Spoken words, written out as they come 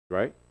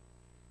right?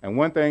 And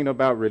one thing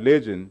about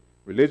religion,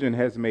 religion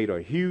has made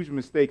a huge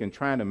mistake in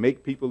trying to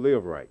make people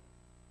live right.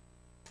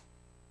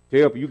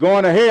 Tell people, you're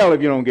going to hell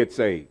if you don't get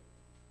saved.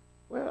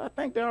 Well, I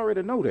think they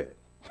already know that.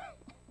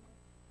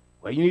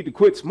 Well, you need to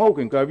quit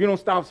smoking, because if you don't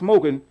stop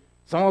smoking,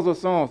 songs are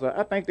songs.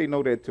 I think they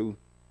know that too.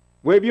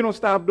 Well, if you don't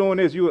stop doing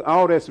this,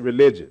 all that's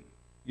religion.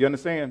 You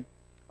understand?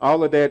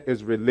 All of that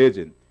is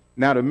religion.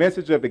 Now, the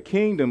message of the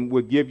kingdom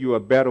will give you a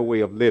better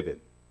way of living.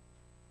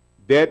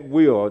 That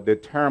will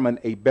determine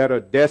a better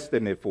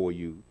destiny for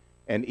you.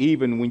 And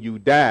even when you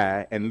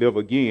die and live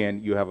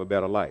again, you have a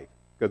better life.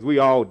 Because we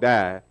all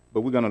die,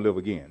 but we're going to live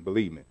again,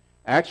 believe me.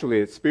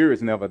 Actually,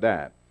 spirits never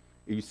die.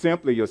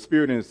 Your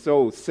spirit and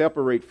soul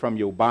separate from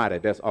your body.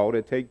 That's all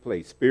that takes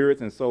place.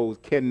 Spirits and souls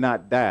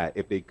cannot die.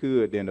 If they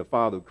could, then the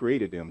Father who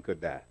created them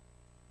could die.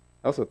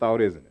 That's a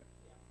thought, isn't it?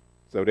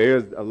 So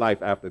there's a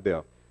life after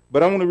death.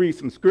 But I want to read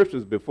some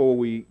scriptures before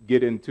we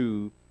get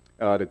into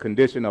the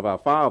condition of our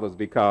fathers,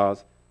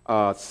 because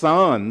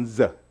sons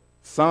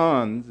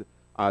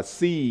are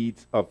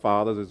seeds of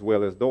fathers as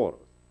well as daughters.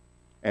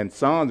 And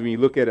sons, when you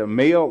look at a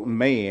male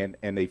man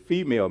and a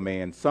female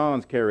man,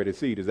 sons carry the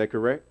seed. Is that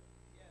correct?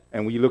 Yes.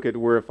 And when you look at the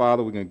word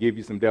father, we're going to give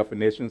you some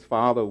definitions.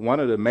 Father, one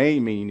of the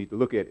main meanings you need to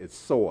look at is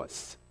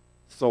source.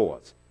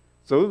 Source.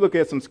 So let's look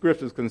at some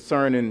scriptures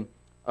concerning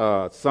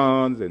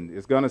sons, and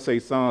it's going to say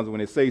sons.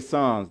 When it says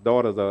sons,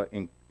 daughters are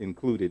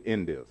included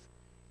in this.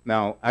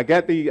 Now, I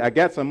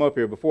got some up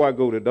here. Before I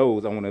go to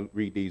those, I want to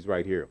read these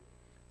right here.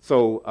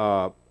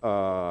 So,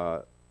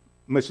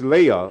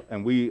 Mishlea,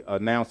 and we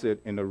announce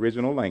it in the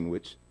original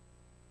language,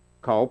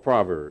 called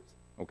Proverbs,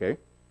 okay?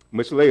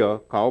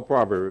 Mishlea, called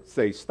Proverbs,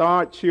 say,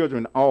 start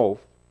children off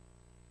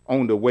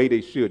on the way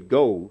they should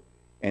go,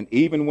 and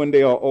even when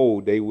they are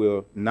old, they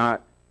will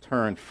not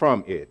turn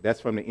from it. That's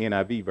from the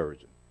NIV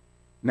version.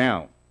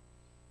 Now,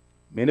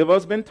 many of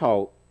us been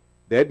taught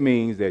that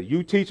means that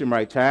you teach them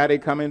right, child, they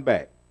coming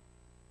back.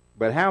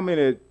 But how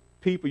many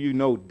people you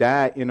know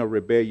die in a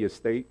rebellious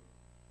state?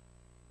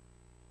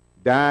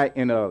 Die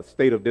in a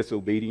state of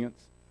disobedience,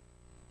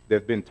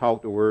 that's been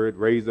taught the word,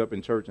 raised up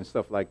in church and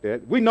stuff like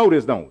that? We know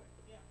this, don't we?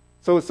 Yeah.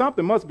 So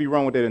something must be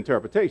wrong with that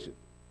interpretation.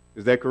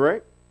 Is that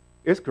correct?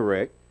 It's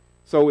correct.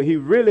 So he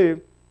really,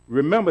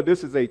 remember,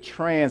 this is a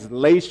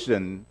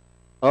translation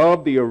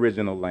of the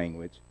original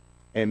language,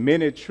 and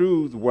many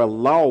truths were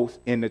lost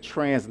in the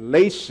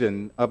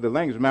translation of the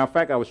language. Matter of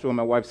fact, I was showing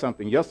my wife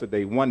something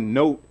yesterday, one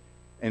note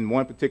in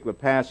one particular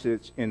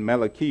passage in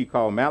Malachi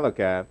called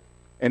Malachi,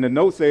 and the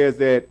note says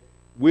that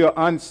we're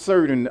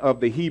uncertain of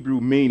the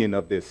Hebrew meaning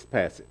of this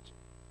passage.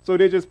 So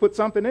they just put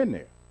something in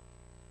there.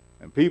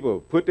 And people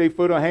put their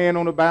foot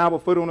on the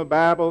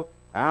Bible,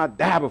 I'll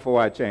die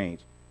before I change.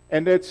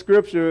 And that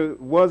scripture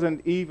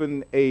wasn't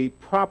even a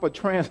proper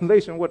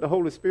translation of what the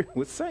Holy Spirit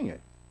was saying.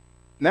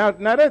 Now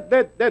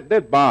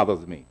that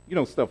bothers me. You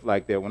know, stuff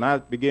like that. When I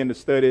begin to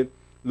study,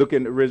 look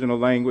in the original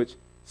language,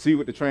 see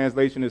what the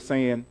translation is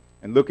saying,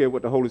 and look at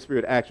what the Holy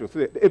Spirit actually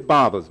said, it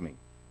bothers me.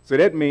 So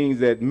that means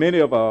that many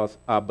of us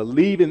are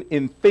believing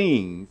in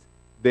things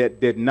that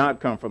did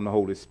not come from the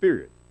Holy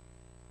Spirit.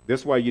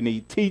 That's why you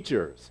need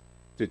teachers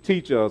to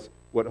teach us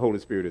what the Holy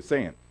Spirit is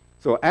saying.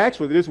 So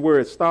actually, this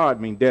word start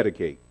means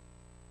dedicate.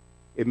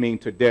 It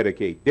means to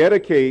dedicate.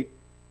 Dedicate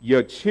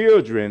your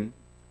children,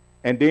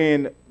 and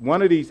then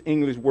one of these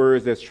English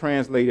words that's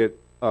translated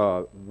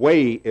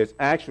way is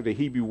actually the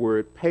Hebrew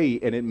word pay,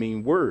 and it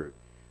means word.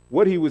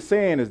 What he was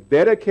saying is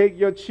dedicate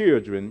your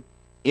children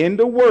in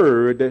the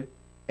word,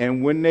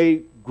 and when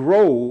they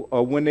grow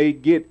or when they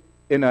get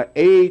in an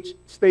age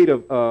state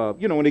of,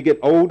 when they get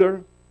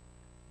older,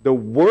 the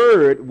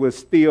word will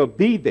still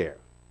be there.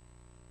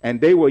 And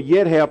they will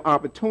yet have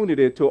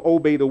opportunity to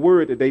obey the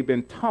word that they've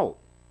been taught.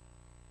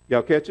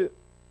 Y'all catch it?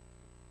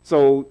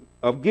 So,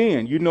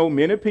 again,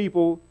 many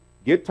people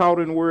get taught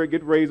in the word,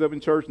 get raised up in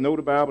church, know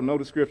the Bible, know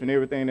the scripture and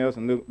everything else,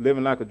 and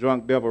living like a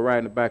drunk devil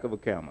riding the back of a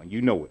camel.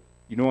 You know it.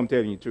 You know I'm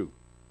telling you the truth.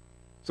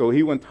 So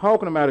he wasn't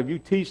talking about if you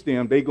teach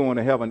them, they going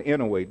to heaven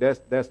anyway.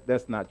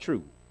 That's not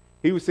true.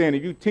 He was saying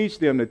if you teach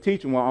them, the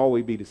teaching will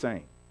always be the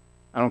same.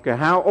 I don't care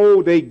how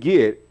old they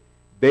get,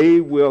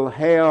 they will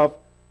have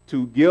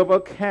to give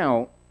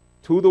account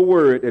to the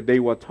word that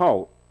they were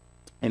taught.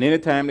 And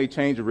anytime they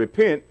change or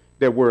repent,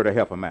 that word will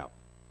help them out.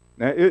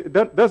 Now,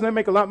 doesn't that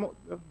make a lot more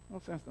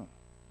sense?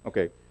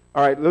 Okay.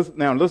 All right.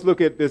 Let's look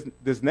at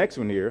this next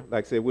one here.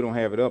 Like I said, we don't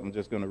have it up. I'm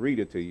just going to read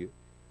it to you.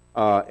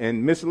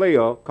 And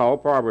Mishlea,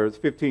 called Proverbs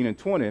 15 and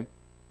 20,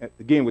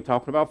 again, we're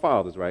talking about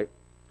fathers, right?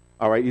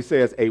 All right, he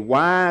says, a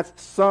wise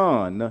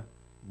son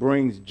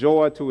brings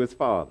joy to his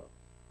father,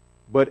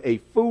 but a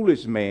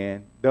foolish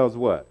man does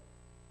what?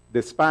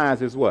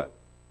 Despises what?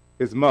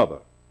 His mother.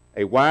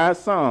 A wise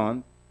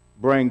son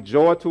brings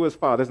joy to his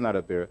father. That's not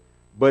up there.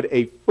 But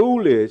a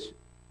foolish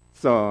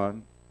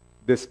son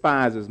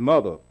despises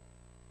mother.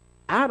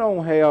 I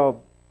don't have,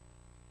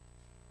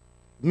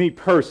 me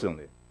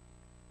personally,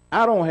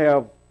 I don't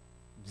have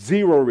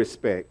zero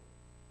respect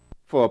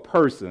for a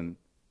person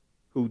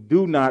who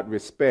do not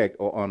respect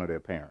or honor their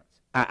parents.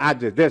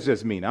 That's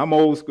just me. Now, I'm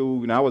old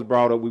school. I was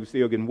brought up, we were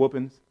still getting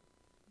whoopings.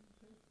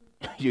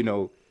 you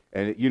know.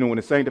 And, you know, when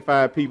the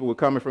sanctified people were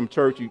coming from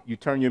church, you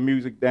turn your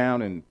music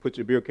down and put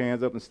your beer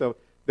cans up and stuff.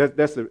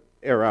 That's the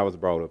era I was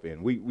brought up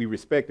in. We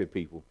respected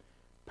people.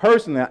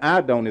 Personally,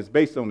 I don't. It's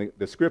based on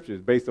the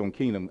scriptures, based on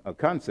kingdom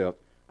concept.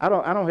 I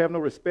don't have no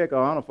respect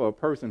or honor for a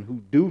person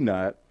who do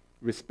not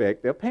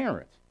respect their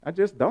parents. I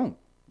just don't.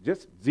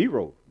 Just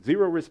zero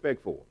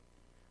respect for them.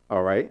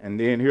 All right. And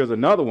then here's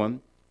another one,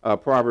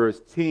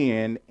 Proverbs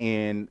 10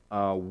 and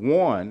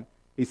 1.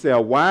 He said,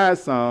 a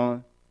wise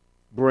son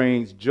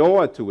brings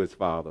joy to his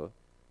father,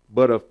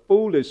 but a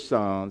foolish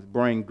son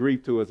brings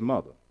grief to his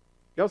mother.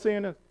 Y'all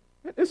seeing this?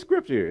 It's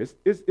scripture here.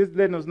 It's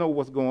letting us know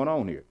what's going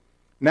on here.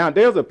 Now,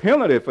 there's a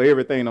penalty for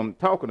everything I'm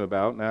talking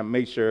about. Now, I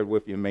may share it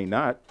with you, may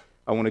not.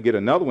 I want to get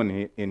another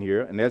one in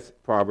here, and that's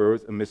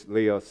Proverbs, Miss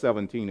Leah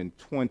 17 and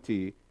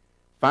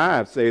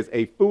 25 says,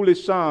 a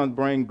foolish son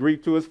brings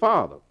grief to his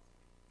father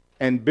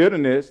and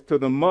bitterness to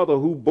the mother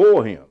who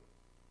bore him.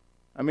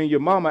 I mean, your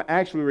mama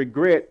actually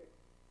regret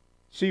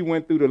she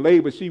went through the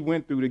labor she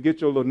went through to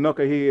get your little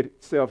knucklehead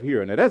self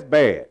here. Now, that's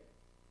bad.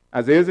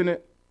 Isn't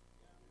it?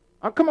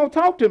 Come on,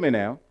 talk to me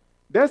now.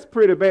 That's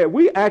pretty bad.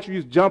 We actually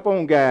used to jump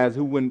on guys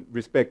who wouldn't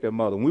respect their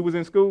mother. When we was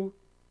in school,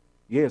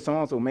 yeah,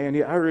 so-and-so, man,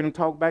 I heard him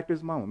talk back to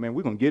his mama. Man,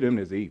 we're going to get him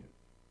this evening.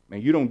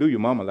 Man, you don't do your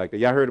mama like that.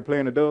 Y'all heard her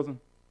playing a dozen?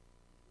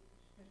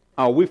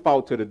 Oh, we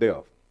fought to the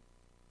death.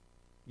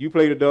 You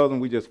played a dozen,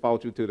 we just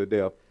fought you to the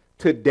death.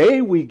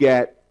 Today we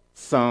got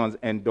sons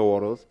and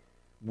daughters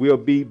will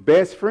be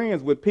best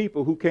friends with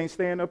people who can't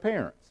stand their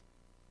parents.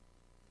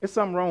 There's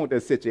something wrong with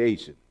that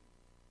situation.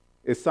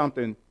 It's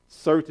something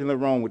certainly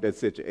wrong with that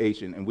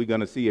situation, and we're going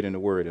to see it in the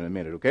Word in a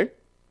minute, okay?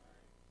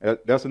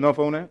 That's enough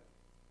on that?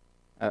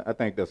 I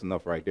think that's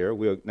enough right there.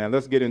 Now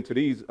let's get into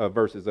these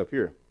verses up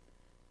here.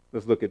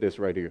 Let's look at this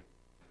right here.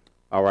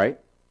 All right.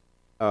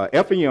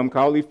 FEM,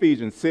 called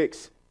Ephesians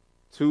 6,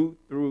 2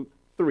 through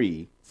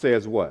 3,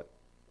 says what?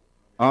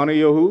 Honor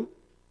your who?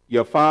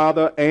 Your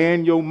father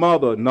and your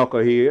mother,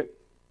 knucklehead.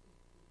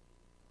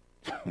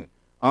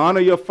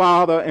 Honor your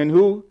father and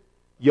who?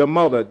 Your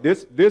mother.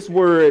 This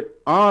word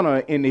honor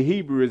in the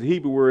Hebrew is the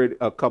Hebrew word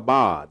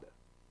kabod.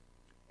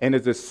 And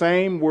it's the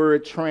same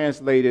word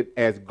translated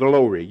as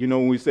glory. You know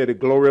when we say the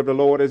glory of the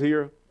Lord is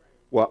here?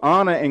 Well,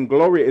 honor and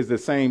glory is the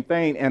same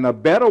thing. And a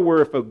better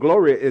word for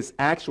glory is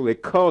actually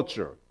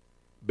culture,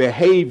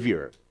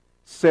 behavior,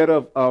 set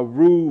of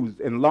rules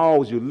and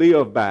laws you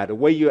live by, the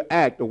way you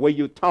act, the way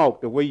you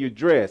talk, the way you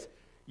dress.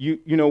 You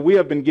know, we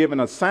have been given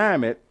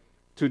assignment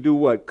to do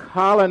what?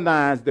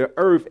 Colonize the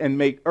earth and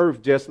make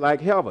earth just like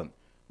heaven.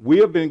 We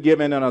have been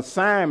given an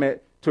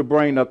assignment to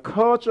bring the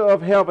culture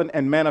of heaven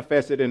and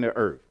manifest it in the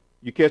earth.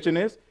 You catching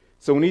this?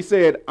 So when he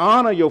said,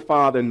 honor your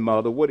father and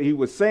mother, what he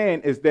was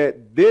saying is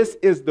that this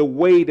is the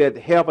way that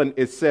heaven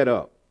is set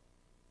up.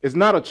 It's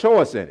not a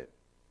choice in it.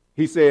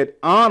 He said,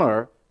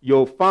 honor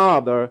your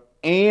father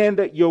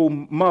and your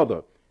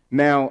mother.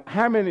 Now,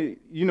 how many,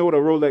 you know what a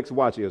Rolex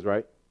watch is,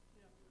 right?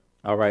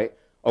 Yeah. All right.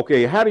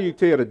 Okay, how do you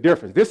tell the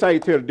difference? This is how you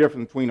tell the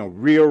difference between a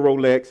real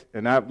Rolex,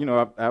 and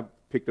I've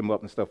picked them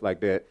up and stuff like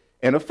that,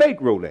 and a fake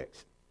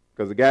Rolex.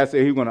 Because the guy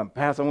said he was going to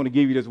pass, I want to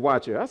give you this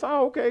watch here. I said,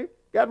 oh, okay,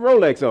 got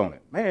Rolex on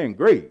it. Man,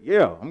 great,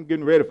 yeah, I'm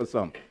getting ready for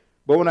something.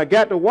 But when I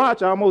got the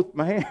watch,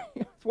 my hand,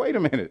 wait a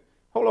minute.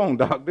 Hold on,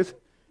 Doc.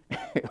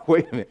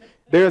 Wait a minute.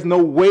 There's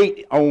no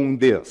weight on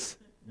this.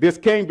 This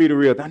can't be the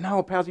real thing.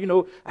 No,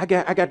 Pastor, I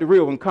got the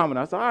real one coming.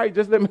 I said, all right,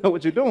 just let me know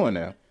what you're doing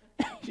now.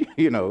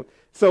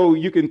 So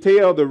you can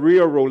tell the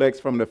real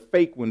Rolex from the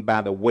fake one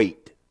by the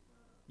weight.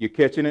 You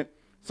catching it?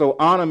 So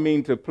honor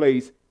means to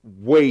place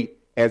weight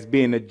as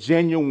being a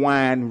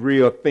genuine,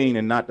 real thing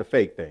and not the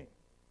fake thing.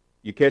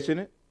 You catching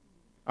it?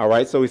 All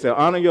right, so he said,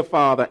 honor your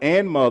father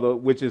and mother,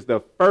 which is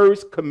the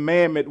first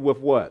commandment with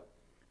what?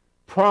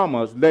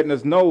 Promise, letting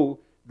us know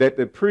that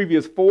the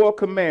previous 4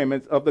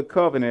 commandments of the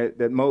covenant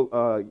that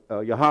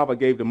Yahweh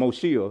gave to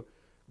Moshe,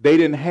 they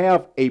didn't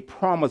have a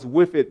promise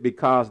with it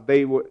because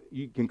they were,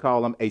 you can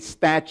call them a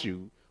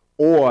statute,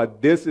 or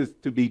this is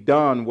to be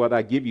done whether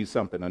I give you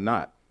something or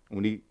not.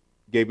 When he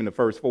gave him the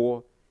first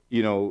 4,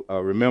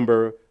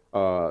 remember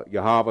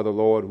Yahweh the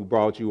Lord who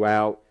brought you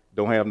out,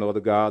 don't have no other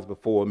gods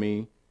before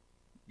me.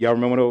 Y'all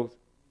remember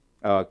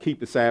those?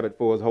 Keep the Sabbath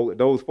for us holy.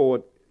 Those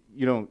 4,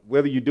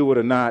 whether you do it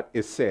or not,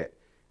 is set.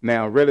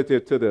 Now,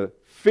 relative to the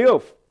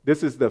 5th,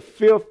 this is the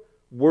 5th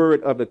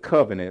word of the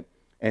covenant,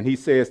 and he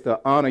says to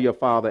honor your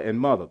father and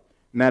mother.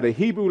 Now, the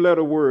Hebrew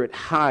letter word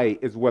high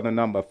is where the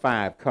number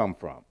 5 come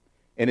from,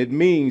 and it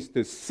means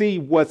to see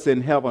what's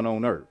in heaven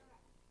on earth.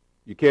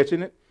 You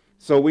catching it?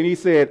 So when he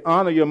said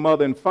honor your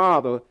mother and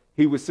father,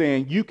 he was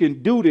saying you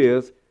can do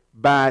this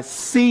by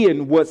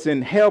seeing what's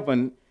in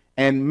heaven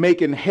and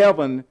making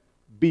heaven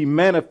be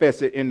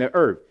manifested in the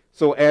earth.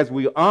 So as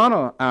we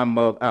honor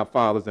our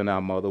fathers and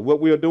our mother, what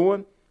we're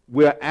doing,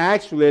 we're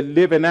actually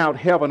living out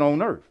heaven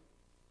on earth.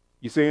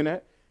 You seeing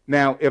that?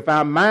 Now, if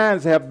our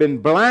minds have been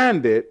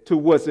blinded to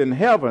what's in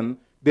heaven,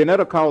 then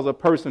that'll cause a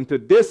person to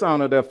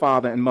dishonor their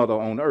father and mother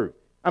on earth.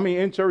 I mean,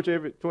 in church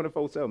every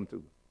 24/7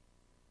 too.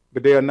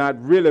 But they are not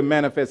really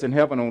manifesting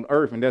heaven on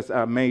earth, and that's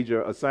our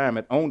major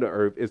assignment on the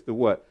earth, is to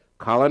what?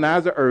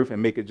 colonize the earth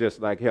and make it just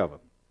like heaven.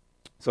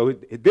 So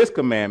this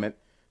commandment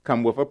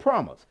come with a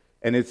promise.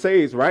 And it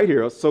says right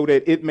here, so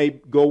that it may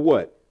go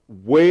what?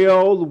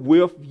 Well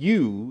with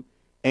you,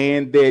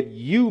 and that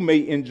you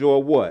may enjoy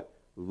what?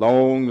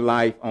 Long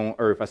life on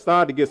earth. I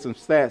started to get some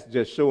stats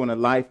just showing the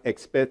life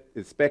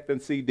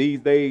expectancy these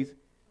days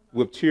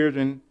with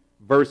children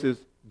versus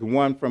the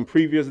one from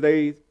previous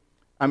days.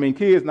 I mean,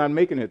 kids not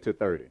making it to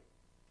 30.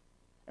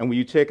 And when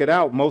you check it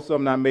out, most of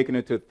them not making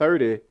it to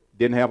 30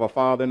 didn't have a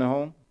father in the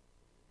home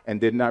and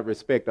did not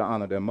respect or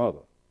honor their mother.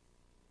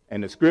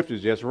 And the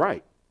scripture's just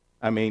right.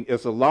 I mean,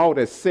 it's a law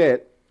that's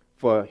set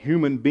for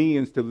human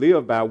beings to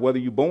live by, whether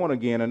you're born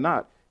again or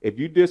not. If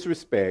you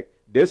disrespect,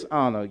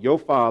 dishonor your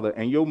father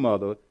and your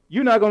mother,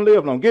 you're not going to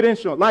live long. Get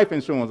insurance, life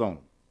insurance on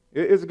them.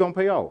 It's going to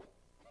pay off.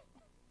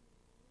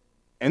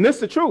 And this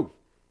is the truth.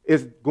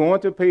 It's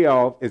going to pay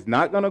off. It's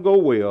not going to go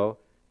well.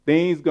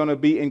 Things going to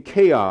be in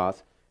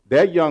chaos.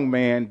 That young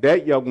man,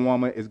 that young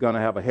woman is going to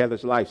have a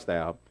hellish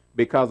lifestyle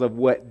because of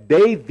what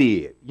they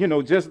did. You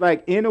know, just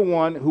like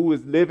anyone who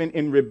is living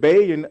in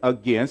rebellion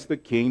against the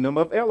kingdom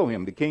of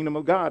Elohim, the kingdom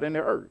of God in the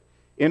earth.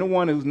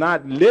 Anyone who's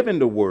not living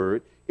the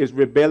word is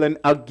rebelling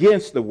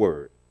against the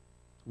word.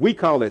 We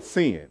call it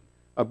sin.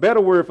 A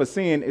better word for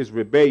sin is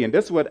rebellion.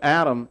 That's what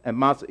Adam and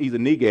Masa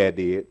Negad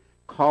did,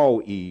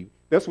 called Eve.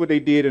 That's what they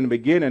did in the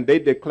beginning. They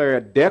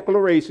declared a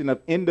declaration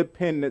of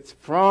independence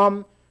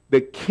from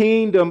the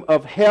kingdom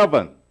of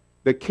heaven,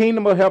 the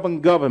kingdom of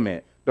heaven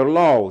government, the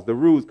laws, the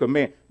rules,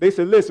 command. They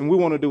said, listen, we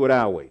want to do it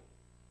our way.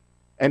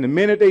 And the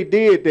minute they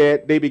did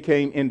that, they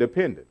became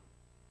independent.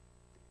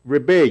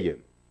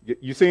 Rebellion.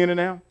 You seeing it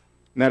now?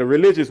 Now, the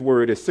religious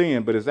word is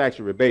sin, but it's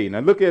actually rebellion. Now,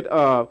 look at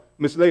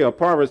Ms. Leah,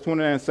 Proverbs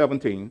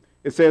 29:17.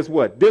 It says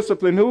what?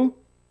 Discipline who?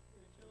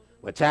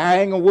 Well, I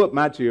ain't going to whoop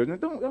my children.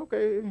 Don't,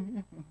 okay.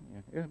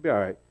 It'll be all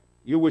right.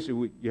 You wish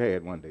you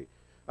had one day.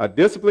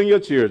 Discipline your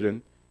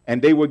children, and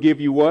they will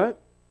give you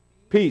what?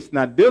 Peace.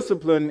 Now,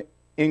 discipline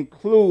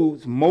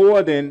includes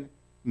more than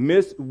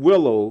Miss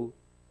Willow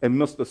and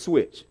Mr.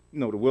 Switch. You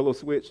know, the Willow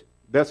Switch?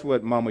 That's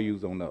what Mama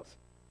used on us.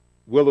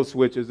 Willow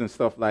switches and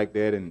stuff like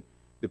that, and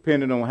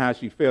depending on how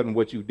she felt and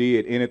what you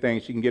did,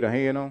 anything she can get her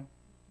hand on.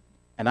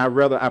 And I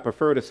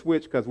prefer the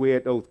switch because we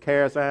had those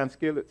cast iron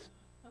skillets,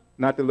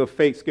 not the little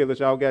fake skillets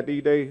y'all got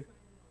these days.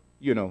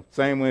 You know,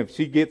 same way if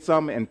she gets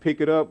something and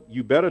pick it up,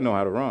 you better know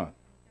how to run.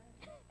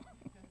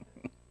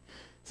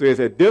 So it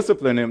said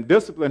discipline them.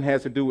 Discipline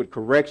has to do with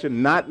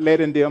correction, not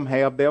letting them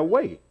have their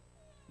way.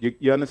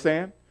 You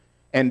understand?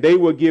 And they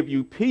will give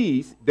you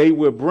peace. They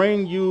will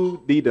bring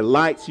you the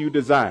delights you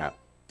desire.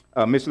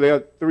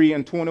 Mishle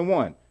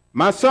 3:21.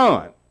 My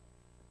son,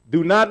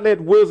 do not let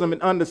wisdom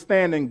and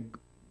understanding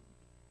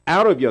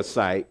out of your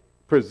sight.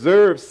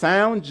 Preserve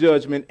sound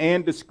judgment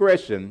and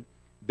discretion.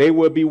 They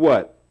will be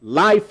what?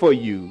 Life for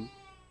you,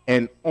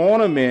 an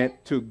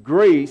ornament to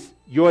grace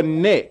your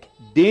neck.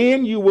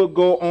 Then you will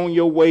go on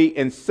your way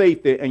in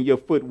safety, and your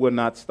foot will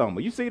not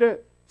stumble. You see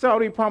that?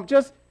 Saudi pump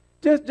just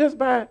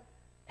by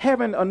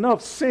having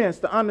enough sense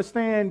to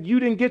understand you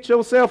didn't get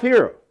yourself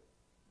here.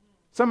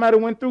 Somebody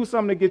went through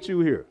something to get you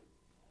here.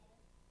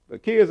 The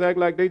kids act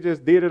like they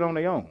just did it on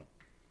their own.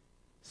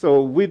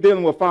 So we're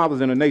dealing with fathers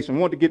in the nation.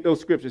 We want to get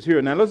those scriptures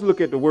here. Now let's look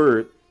at the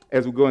word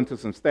as we go into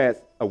some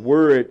stats, a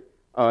word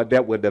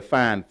that would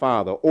define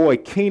father, or a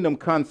kingdom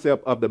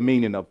concept of the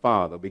meaning of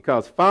father.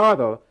 Because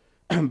father,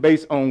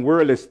 based on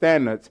worldly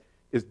standards,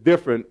 is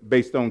different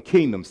based on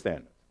kingdom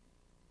standards.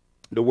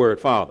 The word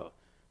father.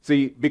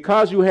 See,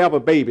 because you have a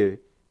baby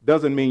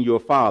doesn't mean you're a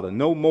father,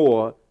 no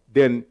more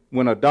than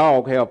when a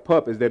dog have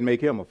puppies that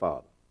make him a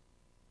father.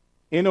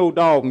 Any old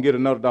dog can get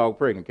another dog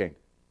pregnant, can't they?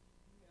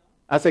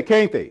 I say,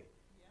 can't they?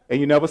 And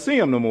you never see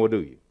them no more,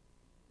 do you?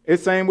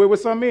 It's the same way with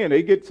some men.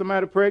 They get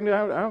somebody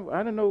pregnant.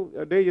 I don't know,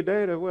 are they your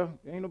dad? Well,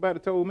 ain't nobody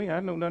told me. I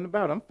know nothing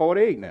about it. I'm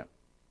 48 now.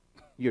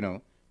 You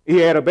know, he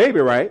had a baby,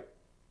 right?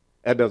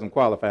 That doesn't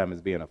qualify him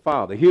as being a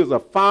father. He was a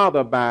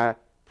father by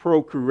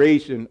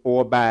procreation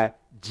or by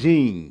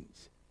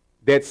genes.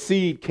 That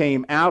seed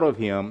came out of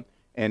him,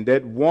 and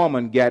that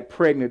woman got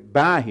pregnant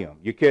by him.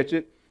 You catch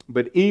it?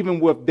 But even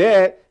with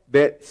that,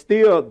 that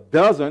still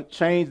doesn't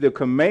change the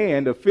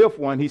command, the fifth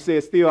one. He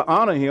says still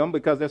honor him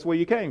because that's where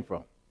you came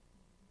from.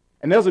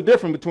 And there's a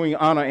difference between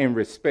honor and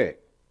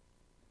respect.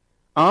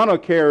 Honor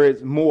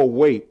carries more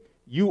weight.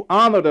 You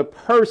honor the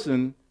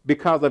person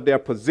because of their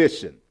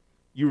position.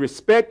 You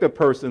respect the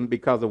person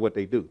because of what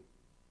they do.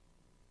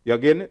 Y'all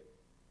getting it?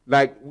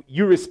 Like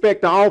you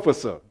respect the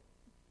officer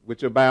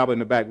with your Bible in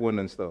the back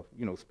window and stuff,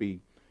 you know, speed.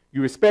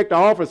 You respect the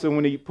officer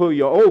when he pull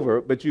you over,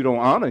 but you don't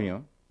honor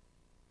him.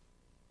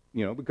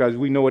 You know, because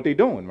we know what they're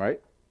doing,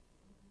 right?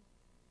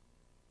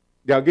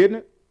 Y'all getting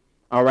it?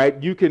 All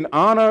right. You can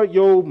honor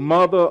your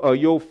mother or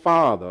your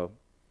father,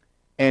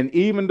 and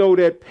even though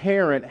that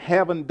parent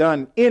haven't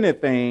done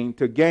anything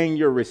to gain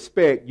your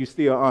respect, you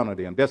still honor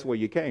them. That's where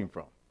you came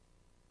from.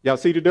 Y'all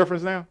see the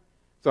difference now?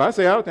 So I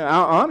say, I'll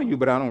honor you,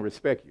 but I don't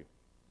respect you.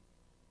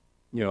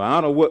 You know, I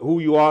honor who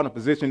you are in the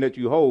position that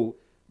you hold,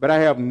 but I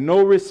have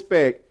no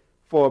respect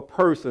for a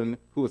person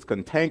who is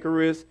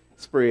cantankerous,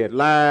 spread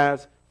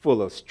lies,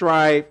 full of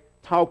strife,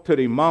 talk to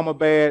their mama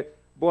bad.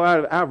 Boy,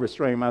 I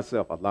restrain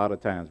myself a lot of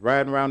times.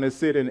 Riding around this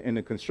city in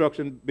the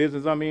construction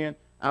business I'm in,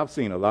 I've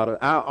seen a lot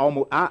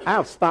of,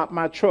 I've stopped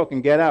my truck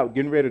and get out,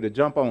 getting ready to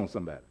jump on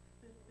somebody.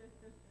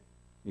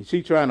 And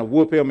she trying to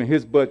whoop him in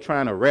his butt,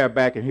 trying to rear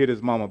back and hit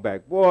his mama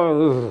back.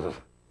 Boy, ugh.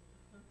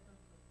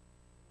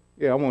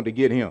 Yeah, I wanted to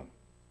get him.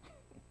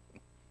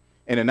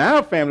 And in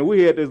our family,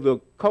 we had this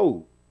little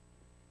code.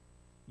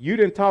 You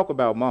didn't talk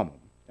about mama.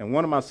 And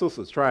one of my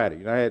sisters tried it.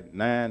 You know, I had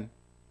 9,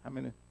 how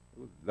many? It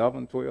was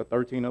 11, 12,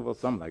 13 of us,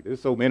 something like that.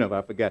 There's so many of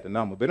us, I forgot the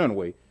number. But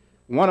anyway,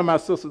 one of my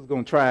sisters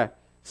going to try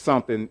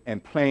something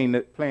and playing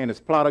this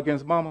plot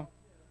against mama.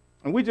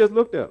 And we just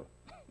looked at her.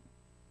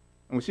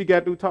 And when she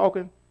got through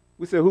talking,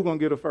 we said, who's going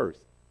to get her first?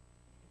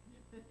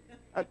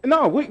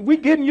 No, we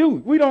getting you.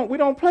 We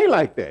don't play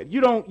like that.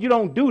 You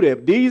don't do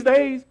that. These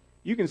days,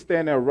 you can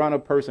stand there and run a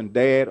person,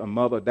 dad or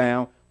mother,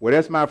 down. Well,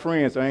 that's my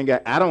friend, so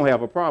I don't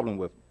have a problem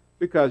with them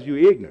because you're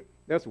ignorant.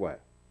 That's why.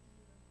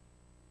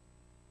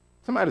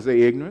 Somebody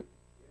say ignorant.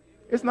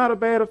 It's not a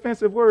bad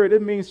offensive word.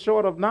 It means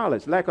short of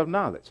knowledge, lack of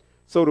knowledge.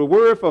 So the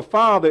word for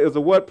father is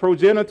a what?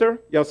 Progenitor.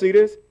 Y'all see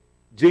this?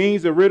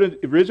 Genes, the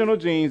original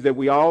genes that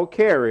we all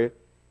carry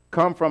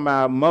come from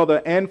our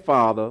mother and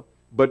father,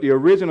 but the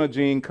original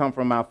gene come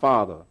from our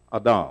father,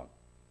 Adam.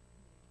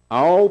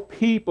 All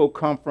people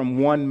come from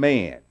one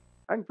man.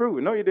 I can prove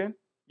it. No, you didn't.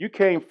 You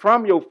came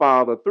from your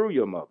father through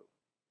your mother.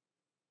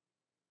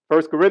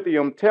 1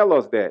 Corinthians tell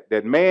us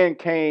that man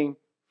came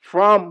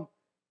from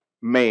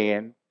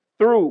man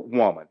through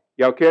woman.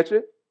 Y'all catch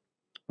it?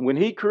 When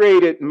he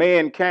created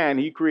mankind,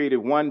 he created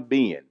one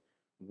being,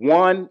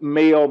 one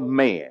male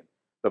man.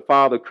 The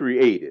Father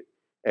created.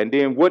 And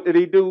then what did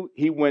he do?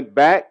 He went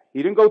back.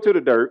 He didn't go to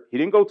the dirt. He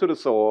didn't go to the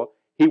soil.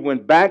 He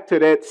went back to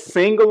that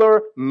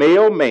singular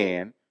male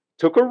man,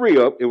 took a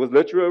rib. It was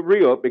literally a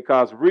rib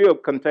because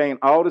rib contained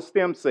all the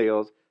stem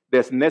cells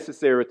that's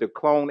necessary to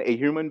clone a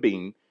human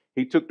being.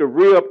 He took the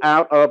rib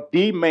out of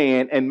the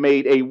man and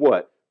made a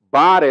what?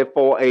 Body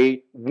for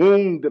a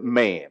wombed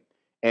man.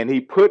 And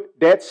he put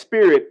that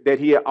spirit that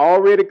he had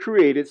already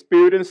created,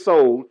 spirit and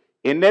soul,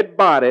 in that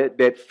body,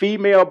 that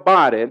female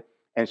body,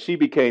 and she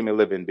became a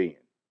living being.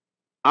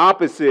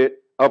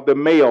 Opposite of the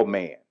male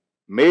man.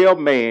 Male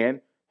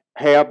man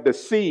have the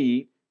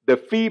seed, the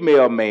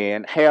female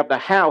man have the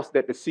house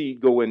that the seed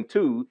go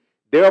into.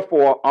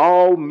 Therefore,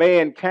 all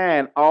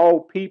mankind,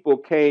 all people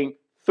came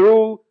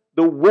through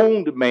the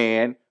wombed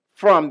man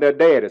from their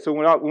daddy. So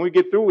when we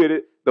get through with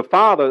it, the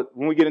father,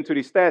 when we get into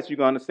these stats, you're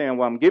going to understand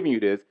why I'm giving you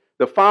this.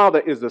 The father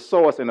is the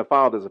source and the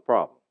father is the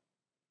problem.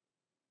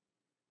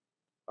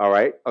 All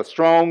right. A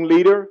strong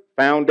leader,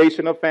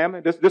 foundation of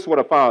family. This is what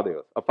a father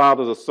is. A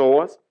father is a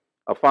source.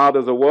 A father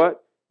is a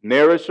what?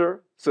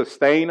 Nourisher,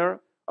 sustainer.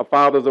 A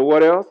father is a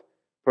what else?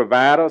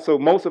 Provider. So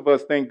most of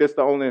us think this is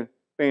the only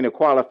thing that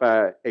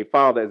qualifies a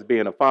father as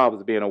being a father,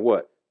 as being a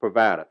what?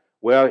 Provider.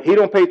 Well, he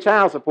don't pay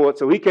child support,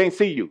 so he can't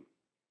see you.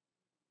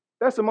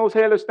 That's the most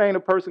hellish thing a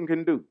person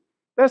can do.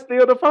 That's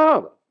still the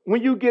father.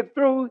 When you get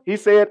through, he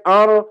said,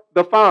 honor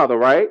the father,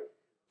 right?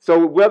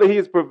 So whether he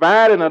is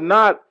providing or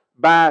not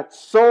by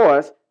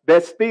source,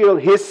 that's still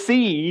his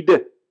seed.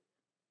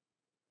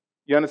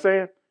 You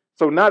understand?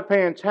 So not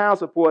paying child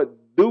support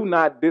do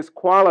not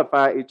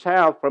disqualify a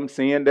child from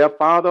seeing their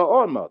father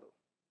or mother.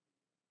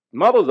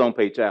 Mothers don't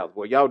pay child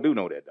support. Y'all do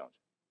know that, don't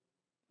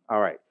you?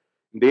 All right.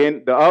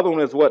 Then the other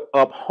one is what?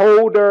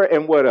 Upholder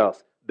and what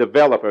else?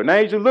 Developer. Now,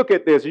 as you look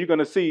at this, you're going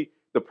to see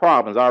the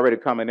problems already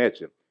coming at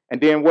you. And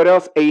then what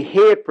else? A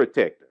head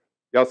protector.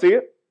 Y'all see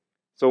it?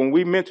 So when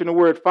we mention the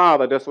word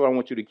father, that's what I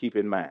want you to keep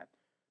in mind.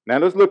 Now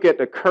let's look at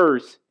the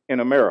curse in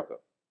America.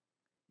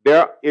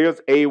 There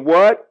is a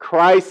what?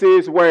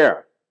 Crisis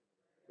where?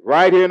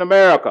 Right here in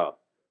America.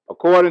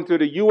 According to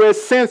the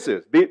U.S.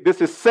 Census,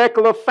 this is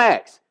secular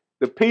facts.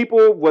 The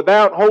people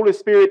without Holy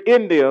Spirit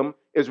in them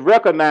is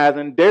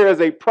recognizing there is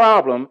a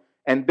problem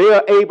and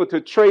they're able to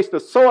trace the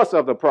source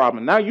of the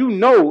problem. Now you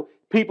know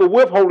people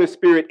with Holy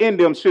Spirit in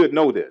them should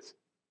know this.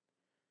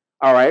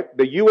 All right,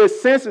 the U.S.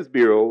 Census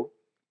Bureau,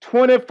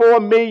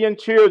 24 million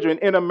children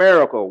in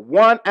America,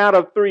 1 out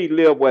of 3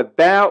 live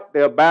without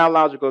their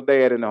biological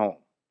dad in the home.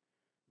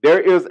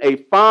 There is a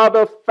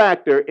father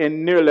factor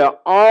in nearly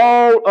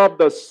all of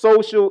the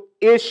social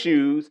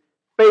issues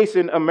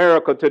facing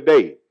America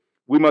today.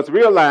 We must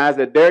realize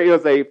that there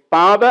is a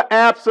father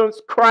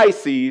absence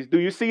crisis. Do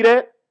you see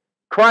that?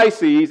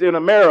 Crises in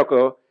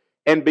America,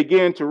 and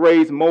begin to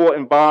raise more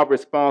involved,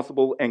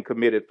 responsible, and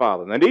committed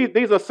fathers. Now,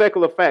 these are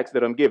secular facts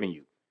that I'm giving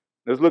you.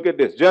 Let's look at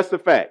this. Just the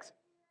facts.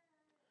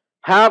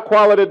 High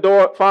quality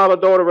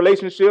father-daughter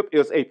relationship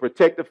is a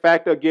protective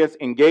factor against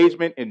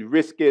engagement in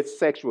risky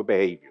sexual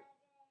behavior.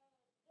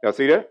 Y'all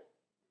see that?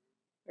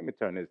 Let me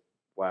turn this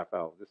Wi-Fi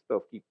off. This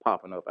stuff keeps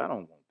popping up. I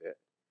don't want that.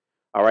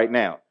 All right,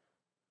 now.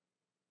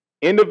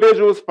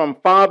 Individuals from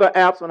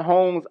father-absent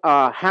homes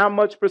are how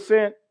much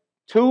percent?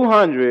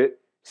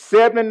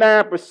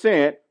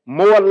 279%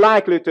 more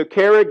likely to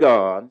carry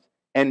guns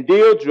and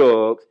deal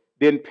drugs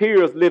than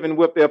peers living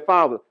with their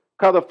father.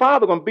 Because the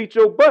father going to beat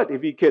your butt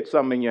if he catch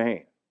something in your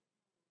hand.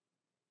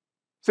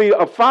 See,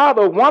 a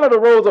father, one of the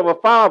roles of a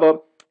father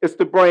is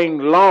to bring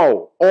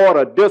law,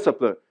 order,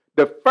 discipline.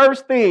 The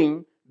first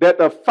thing that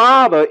the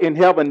Father in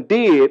heaven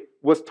did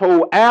was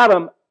told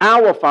Adam,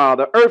 our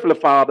father, earthly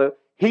father,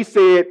 he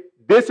said,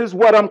 this is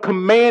what I'm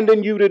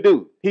commanding you to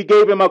do. He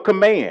gave him a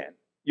command.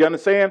 You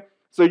understand?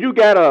 So you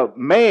got a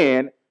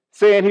man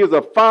saying he's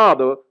a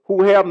father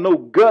who have no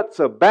guts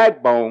or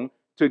backbone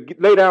to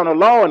lay down a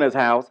law in his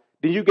house.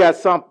 Then you got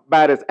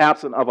somebody that's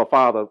absent of a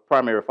father,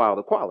 primary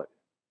father quality.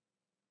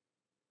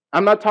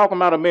 I'm not talking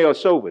about a male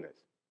chauvinist,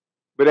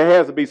 but there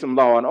has to be some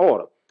law and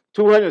order.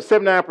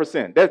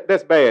 279%.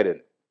 That's bad, isn't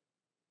it?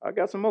 I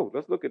got some more.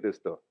 Let's look at this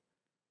stuff.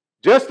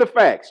 Just the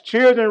facts.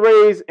 Children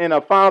raised in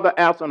a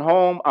father-absent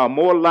home are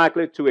more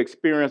likely to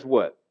experience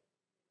what?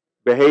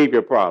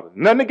 Behavior problems.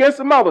 Nothing against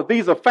the mothers.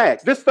 These are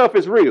facts. This stuff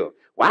is real.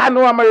 Well, I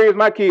know I'm going to raise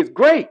my kids.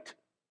 Great.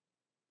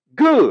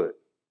 Good.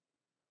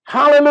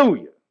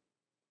 Hallelujah.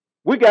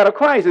 We got a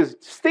crisis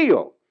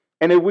still.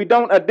 And if we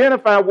don't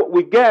identify what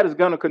we got, is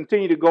going to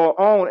continue to go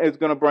on. It's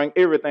going to bring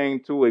everything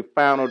to a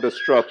final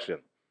destruction.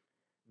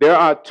 There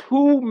are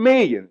 2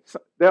 million.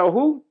 There are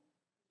who?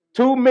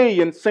 2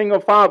 million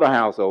single father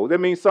households. That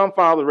means some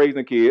fathers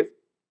raising kids.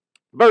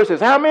 Versus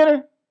how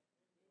many?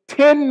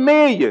 10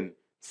 million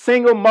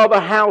single mother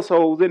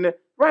households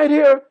right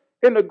here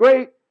in the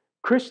great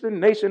Christian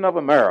nation of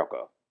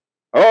America.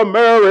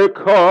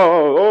 America,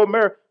 oh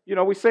America. You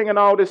know, we're singing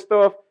all this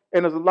stuff,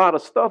 and there's a lot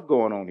of stuff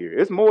going on here.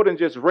 It's more than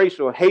just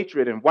racial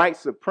hatred and white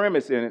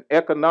supremacy and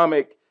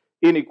economic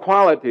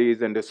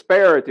inequalities and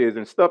disparities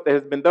and stuff that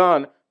has been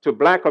done to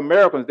black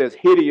Americans that's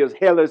hideous,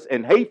 hellish,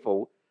 and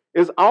hateful.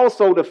 Is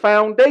also the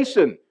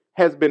foundation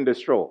has been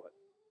destroyed.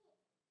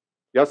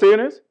 Y'all seeing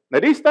this?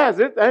 Now these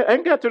stats, I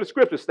ain't got to the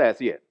scripture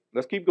stats yet.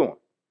 Let's keep going.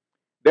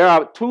 There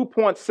are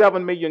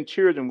 2.7 million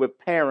children with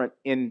parent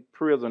in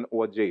prison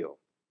or jail.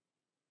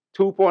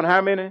 2.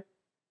 How many?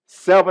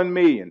 7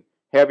 million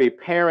have a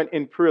parent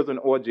in prison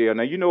or jail.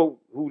 Now you know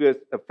who this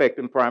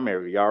affecting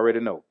primarily. You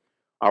already know.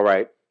 All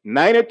right.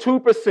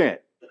 92%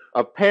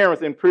 of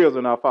parents in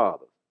prison are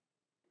fathers.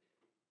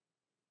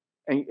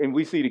 And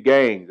we see the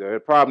gangs, the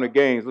problem of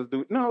gangs.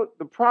 No,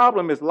 the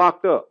problem is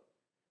locked up.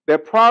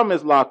 That problem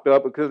is locked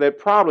up because that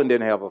problem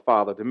didn't have a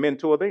father to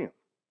mentor them.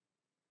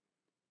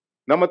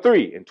 Number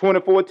 3, in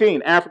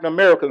 2014, African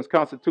Americans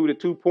constituted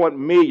 2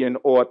 million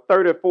or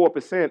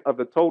 34% of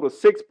the total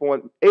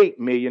 6.8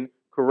 million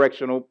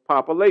correctional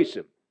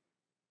population.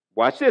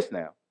 Watch this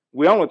now.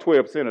 We're only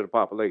 12% of the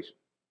population.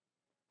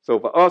 So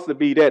for us to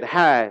be that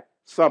high,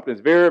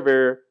 something's very,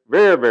 very,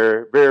 very,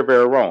 very, very,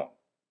 very wrong.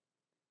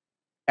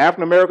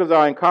 African Americans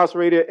are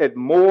incarcerated at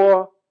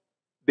more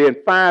than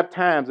 5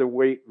 times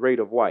the rate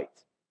of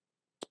whites.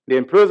 The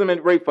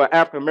imprisonment rate for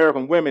African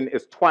American women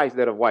is twice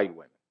that of white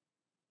women.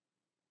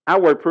 I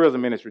worked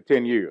prison ministry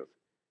 10 years.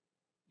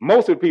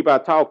 Most of the people I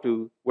talked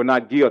to were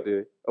not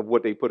guilty of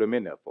what they put them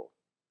in there for.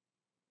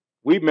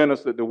 We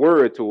ministered the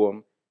word to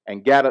them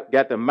and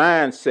got the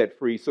mind set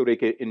free so they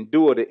could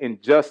endure the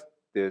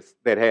injustice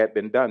that had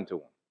been done to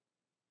them.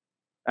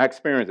 I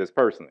experienced this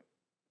personally.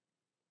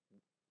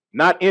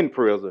 Not in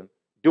prison,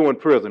 doing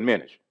prison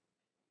ministry.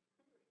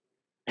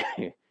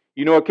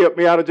 You know what kept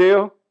me out of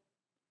jail?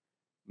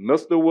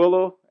 Mr.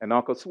 Willow and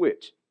Uncle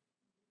Switch.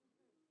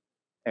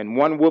 And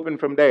one whooping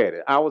from Daddy.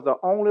 I was the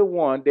only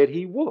one that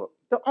he whooped.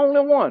 The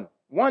only one.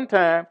 One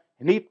time,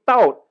 and he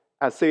thought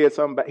I said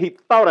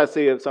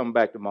something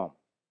back to Mama.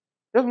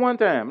 Just one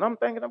time. And I'm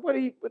thinking,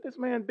 what this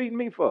man beating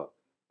me for?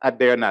 I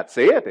dare not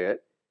say that.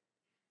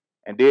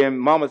 And then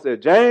Mama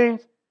said,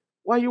 James,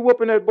 why you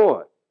whooping that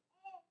boy?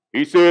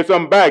 He said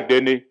something back,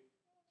 didn't he?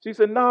 She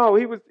said, no,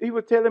 he was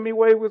telling me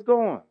where he was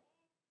going.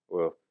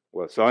 Well,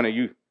 Sonny,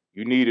 you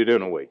need it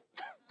anyway.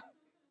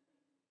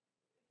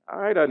 All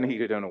right, I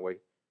need it anyway.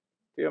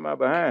 Tell my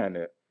behind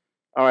that.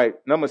 All right,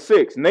 number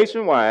 6.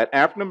 Nationwide,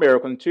 African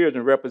American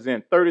children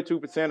represent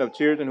 32% of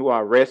children who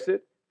are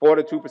arrested,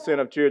 42%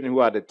 of children who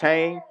are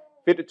detained,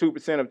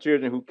 52% of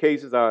children whose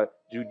cases are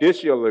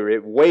judicially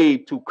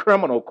waived to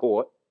criminal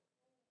court.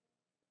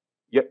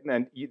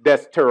 And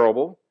that's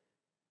terrible.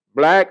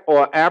 Black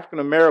or African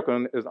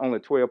American is only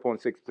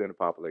 12.6% of the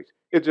population.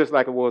 It's just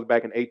like it was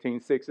back in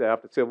 1860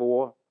 after the Civil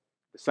War.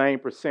 The same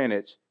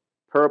percentage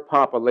per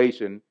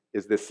population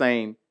is the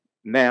same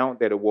now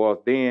that it was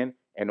then,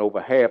 and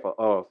over half of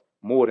us,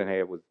 more than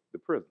half, was the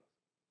prisoners.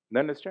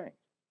 Nothing has changed.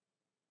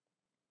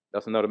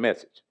 That's another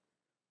message.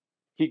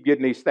 Keep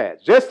getting these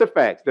stats. Just the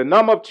facts. The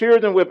number of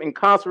children with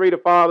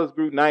incarcerated fathers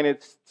grew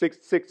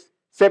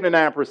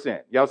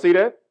 79%. Y'all see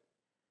that?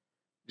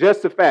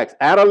 Just the facts.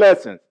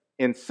 Adolescents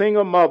in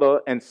single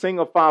mother and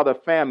single father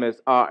families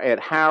are at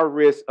high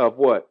risk of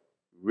what?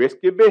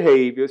 Risky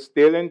behavior,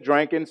 stealing,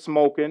 drinking,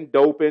 smoking,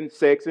 doping,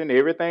 sexing,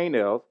 everything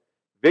else,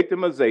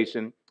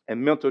 victimization,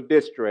 and mental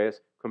distress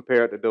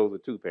compared to those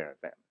of 2-parent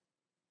families.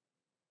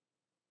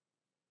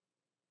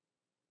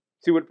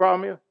 See what the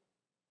problem is?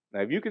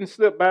 Now, if you can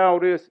slip by all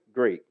this,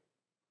 great.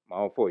 I'm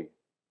all for you.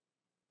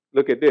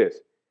 Look at this.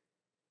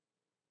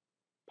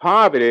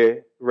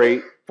 Poverty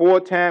rate 4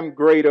 times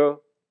greater.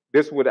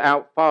 This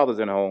without fathers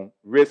in the home.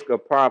 Risk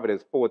of poverty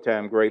is 4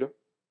 times greater.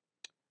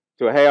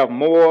 To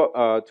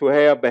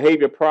have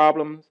behavior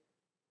problems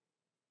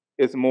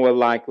is more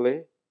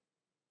likely.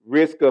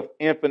 Risk of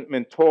infant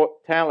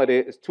mortality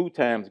is 2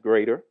 times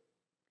greater.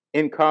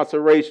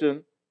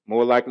 Incarceration,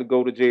 more likely to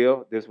go to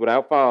jail. This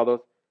without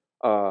fathers.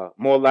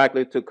 More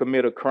likely to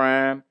commit a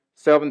crime.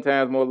 7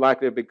 times more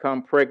likely to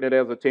become pregnant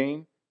as a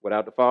teen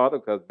without the father,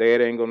 because dad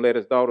ain't gonna let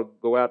his daughter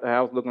go out the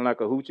house looking like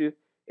a hoochie,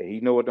 and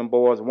he know what them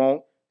boys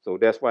want. So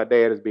that's why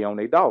dad is be on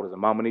their daughters, and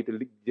mama need to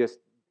just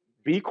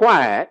be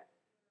quiet,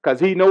 because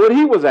he know what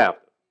he was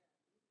after.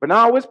 But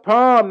now it's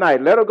prom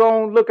night. Let her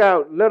go and look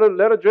out. Let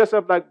her dress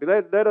up like,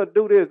 let her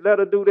do this, let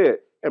her do that.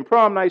 And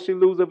prom night, she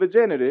lose her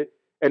virginity.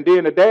 And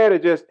then the daddy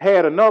just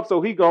had enough,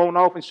 so he gone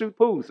off and shoot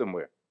pool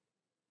somewhere.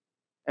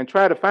 And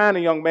try to find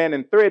a young man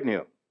and threaten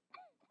him.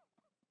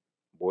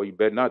 Boy, you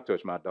better not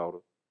touch my daughter.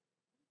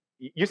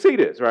 You see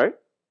this, right?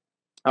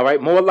 All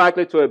right, more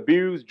likely to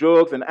abuse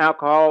drugs and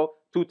alcohol,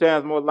 2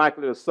 times more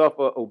likely to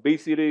suffer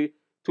obesity,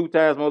 2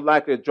 times more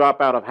likely to drop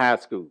out of high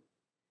school.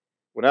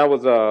 When I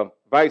was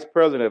vice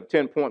president of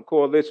 10-Point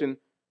Coalition,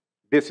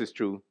 this is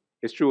true.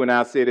 It's true in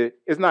our city.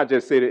 It's not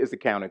just city, it's the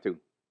county too.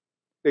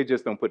 They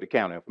just don't put the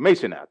county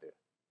information out there.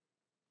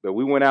 But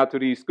we went out to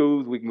these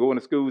schools. We can go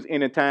into schools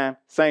anytime.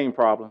 Same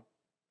problem.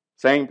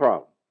 Same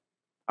problem.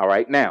 All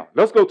right, now,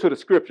 let's go to the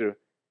scripture,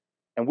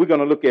 and we're going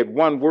to look at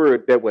one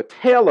word that will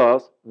tell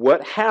us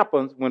what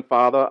happens when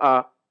fathers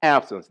are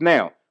absent.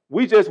 Now,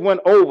 we just went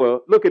over,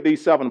 look at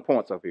these 7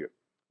 points up here.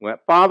 When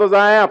fathers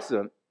are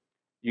absent,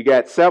 you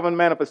got 7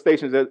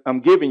 manifestations that I'm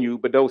giving you,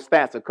 but those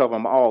stats will cover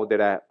them all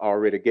that I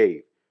already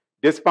gave.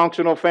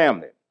 Dysfunctional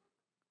family,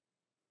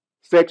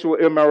 sexual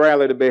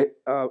immorality,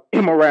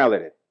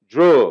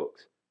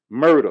 drugs,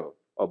 murder,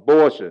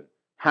 abortion,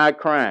 high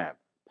crime,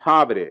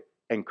 poverty,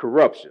 and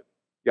corruption.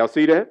 Y'all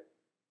see that?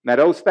 Now,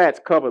 those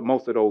stats covered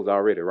most of those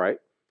already, right?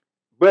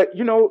 But,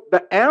 you know,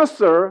 the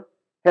answer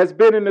has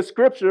been in the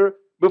scripture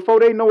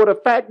before they know what a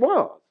fact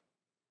was.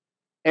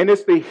 And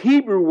it's the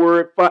Hebrew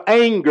word for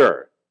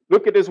anger.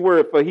 Look at this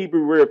word for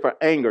Hebrew word for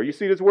anger. You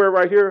see this word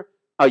right here?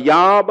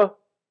 Ayab.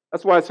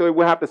 That's why I say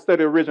we'll have to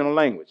study original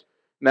language.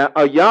 Now,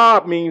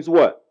 ayab means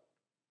what?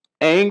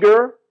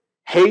 Anger,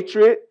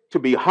 hatred, to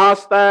be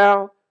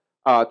hostile,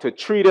 to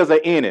treat as an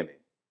enemy.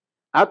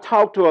 I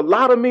talked to a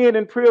lot of men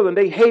in prison.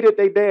 They hated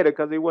their daddy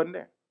because they wasn't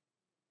there.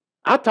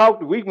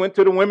 We went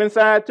to the women's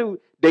side too.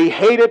 They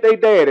hated their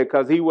daddy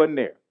because he wasn't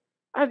there.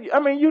 I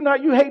mean, you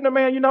hating a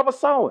man you never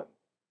saw him.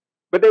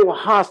 But they were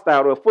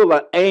hostile, they were full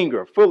of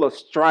anger, full of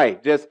strife.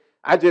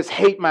 I just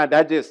hate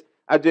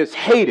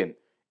him.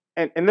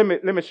 And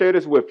let me share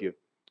this with you.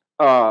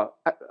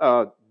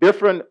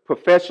 Different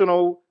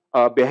professional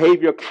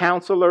behavior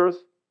counselors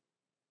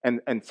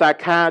and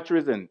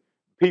psychiatrists and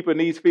people in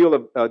these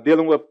fields of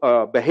dealing with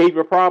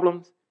behavior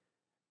problems,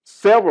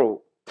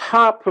 several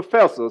top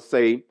professors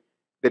say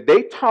that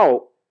they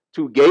talked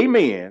to gay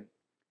men,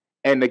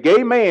 and the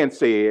gay man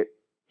said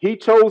he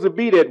chose to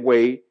be that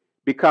way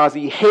because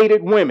he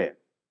hated women.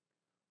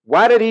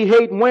 Why did he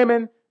hate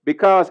women?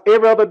 Because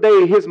every other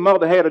day his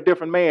mother had a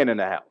different man in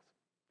the house.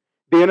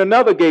 Then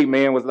another gay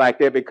man was like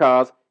that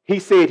because he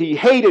said he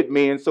hated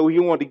men, so he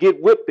wanted to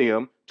get with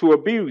them to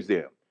abuse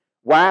them.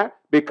 Why?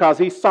 Because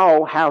he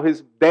saw how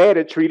his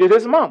daddy treated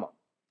his mama.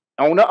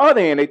 On the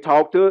other hand, they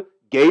talked to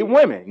gay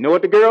women. You know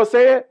what the girl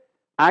said?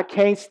 I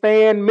can't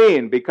stand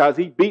men because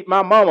he beat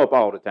my mom up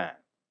all the time.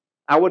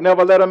 I would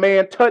never let a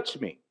man touch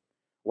me.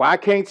 Well, I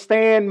can't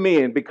stand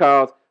men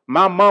because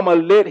my mama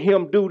let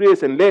him do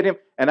this and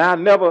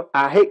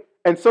I hate.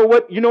 And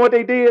so you know what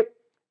they did?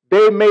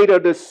 They made a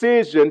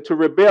decision to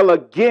rebel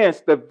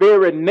against the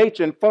very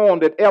nature and form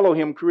that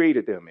Elohim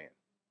created them in.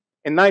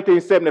 In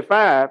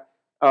 1975,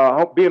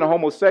 being a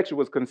homosexual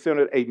was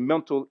considered a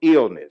mental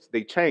illness.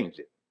 They changed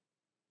it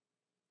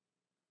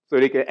so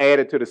they can add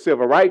it to the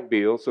Civil Rights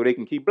Bill so they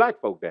can keep black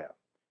folk down.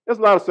 There's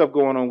a lot of stuff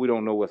going on. We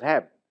don't know what's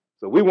happening.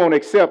 So we won't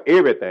accept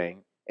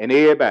everything and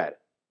everybody.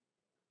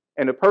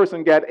 And the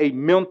person got a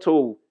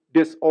mental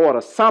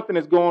disorder. Something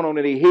is going on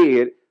in their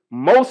head.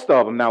 Most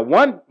of them. Now,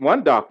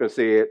 one doctor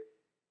said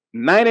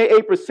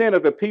 98%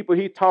 of the people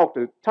he talked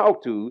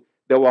to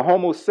that were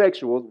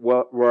homosexuals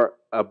were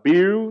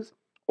abused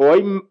or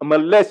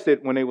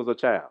molested when they was a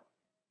child.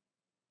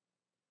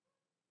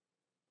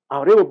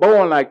 Oh, they were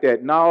born like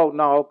that.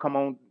 No, come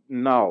on.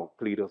 No,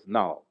 Cletus,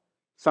 no.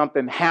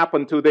 Something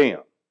happened to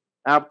them.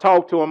 I've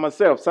talked to him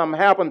myself. Something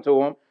happened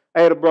to him.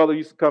 I had a brother who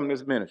used to come to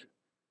this ministry.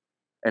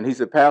 And he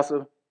said,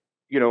 Pastor,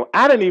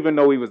 I didn't even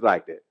know he was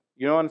like that.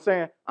 You know what I'm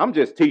saying? I'm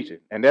just teaching.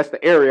 And that's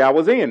the area I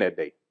was in that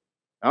day.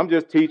 I'm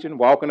just teaching,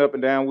 walking up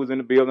and down, was in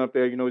the building up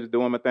there, just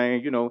doing my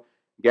thing,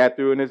 got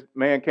through, and this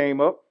man came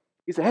up.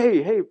 He said,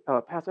 hey,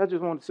 Pastor, I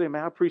just wanted to say,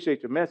 man, I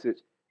appreciate your message.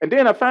 And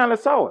then I finally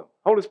saw him.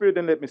 Holy Spirit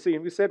didn't let me see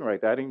him. He was sitting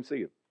right there. I didn't even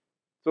see him.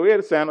 So he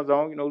had the sandals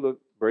on, the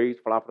braids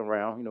flopping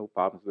around,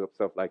 popping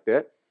stuff like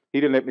that.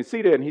 He didn't let me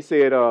see that. And he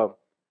said, I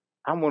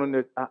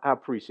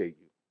appreciate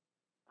you.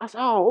 I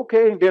said, oh,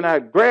 okay. And then I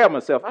grabbed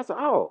myself. I said,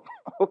 oh,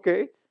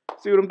 okay.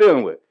 See what I'm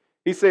dealing with.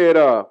 He said,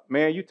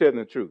 man, you telling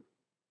the truth.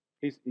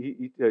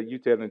 You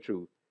telling the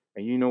truth.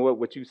 And you know what?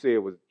 What you said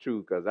was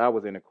true because I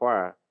was in the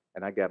choir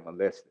and I got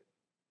molested.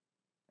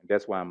 And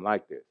that's why I'm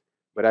like this.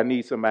 But I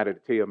need somebody to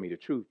tell me the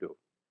truth, though.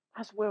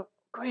 I said, well,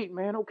 great,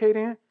 man. Okay,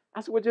 then.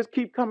 I said, well, just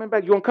keep coming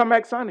back. You want to come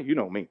back Sunday? You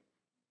know me.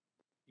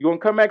 You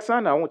want to come back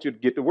Sunday? I want you to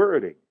get the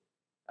word in.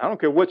 I don't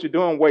care what you're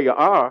doing, where you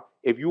are.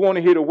 If you want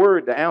to hear the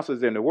word, the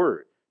answer's in the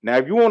word. Now,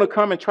 if you want to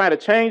come and try to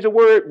change the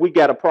word, we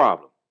got a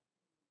problem.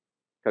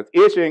 Because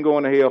Ish ain't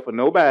going to hell for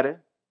nobody.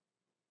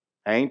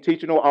 I ain't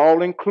teaching no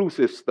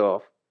all-inclusive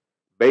stuff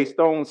based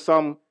on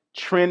some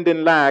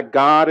trending lie,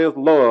 God is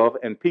love,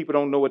 and people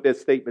don't know what that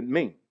statement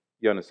means.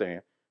 You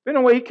understand? But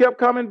anyway, he kept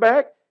coming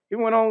back. He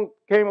went on,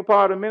 came a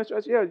part of the ministry. I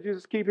said, yeah, you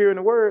just keep hearing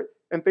the word,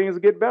 and things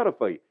will get better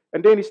for you.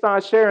 And then he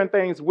started sharing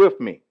things with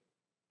me.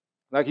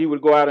 Like he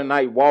would go out at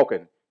night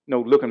walking,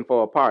 looking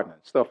for a partner,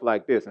 stuff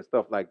like this and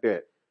stuff like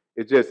that.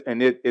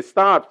 It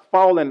started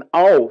falling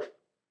off.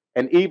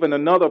 And even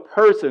another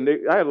person,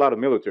 I had a lot of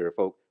military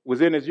folk,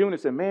 was in his unit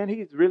and said, man,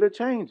 he's really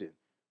changing.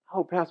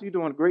 Oh, Pastor, you're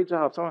doing a great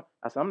job. So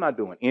I said, I'm not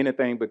doing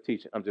anything but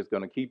teaching. I'm just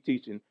going to keep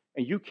teaching,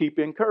 and you keep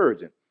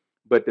encouraging.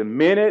 But the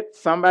minute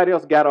somebody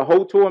else got a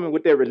hold to him and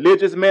with their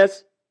religious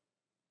mess,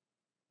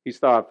 he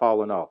started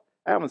falling off.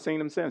 I haven't seen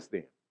him since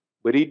then.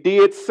 But he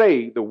did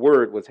say the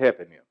word was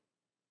helping him.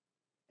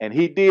 And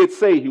he did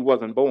say he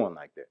wasn't born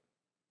like that.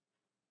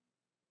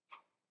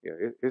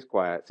 Yeah, it's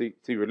quiet.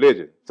 See,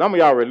 religion. Some of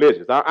y'all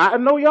religious. I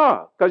know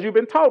y'all because you've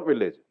been taught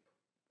religion.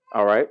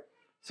 All right?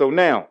 So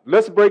now,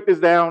 let's break this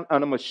down,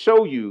 and I'm going to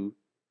show you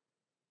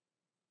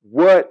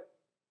what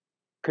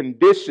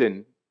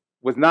condition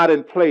was not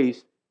in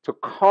place to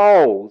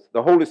cause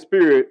the Holy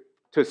Spirit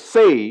to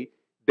say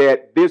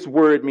that this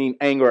word means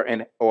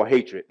anger or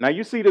hatred. Now,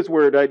 you see this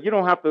word, you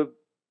don't have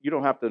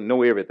to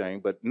know everything,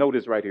 but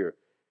notice right here.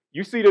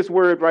 You see this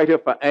word right here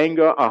for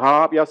anger,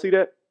 ahab. Y'all see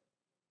that?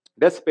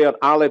 That's spelled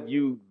Aleph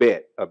Yud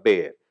Bet, a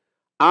bed.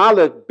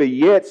 Aleph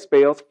Bayet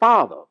spells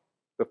father.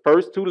 The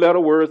first two letter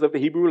words of the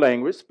Hebrew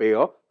language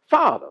spell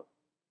father.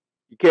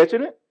 You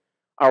catching it?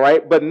 All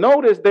right. But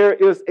notice there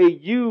is a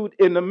Yud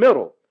in the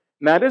middle.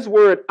 Now, this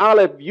word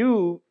Aleph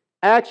Yud,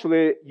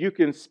 actually, you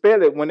can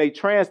spell it when they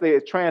translate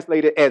it,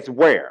 translated as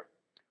where.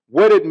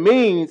 What it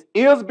means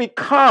is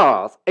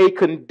because a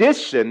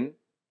condition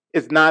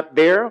is not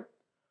there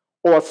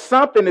or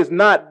something is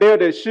not there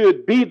that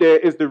should be there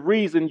is the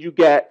reason you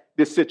got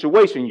this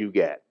situation you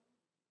got.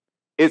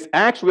 It's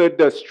actually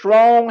the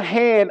strong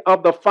hand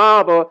of the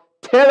Father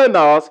telling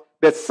us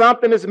that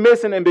something is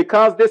missing, and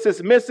because this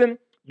is missing,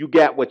 you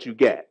got what you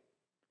got.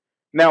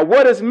 Now,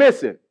 what is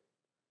missing?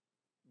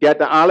 Got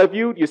the Aleph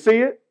Yud? You see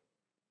it?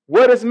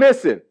 What is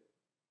missing?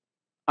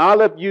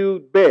 Aleph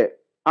Yud Bet.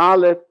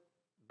 Aleph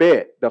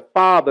Bet. The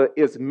Father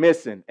is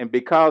missing, and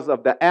because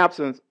of the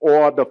absence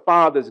or the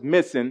Father's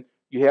missing,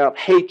 you have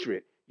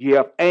hatred, you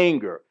have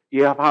anger,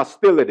 you have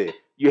hostility,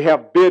 you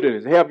have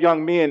bitterness. You have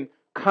young men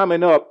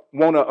coming up,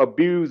 want to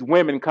abuse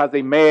women because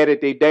they mad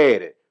at their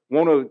daddy.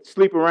 Want to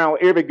sleep around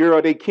with every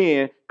girl they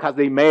can because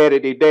they mad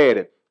at their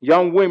daddy.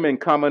 Young women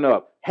coming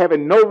up,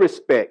 having no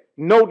respect,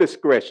 no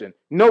discretion,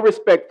 no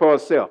respect for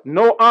herself,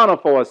 no honor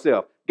for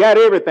herself. Got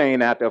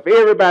everything out there for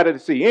everybody to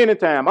see,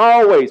 anytime,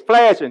 always,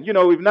 flashing.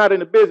 If not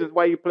in the business,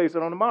 why you place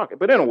it on the market?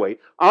 But anyway,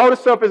 all the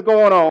stuff is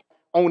going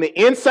on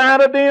the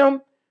inside of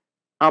them.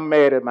 I'm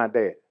mad at my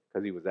dad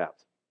because he was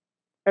absent.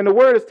 And the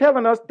word is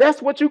telling us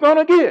that's what you're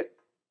going to get.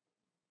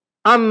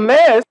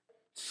 Unless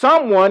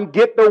someone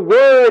get the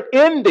word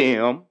in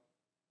them,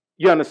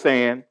 you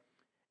understand,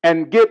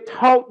 and get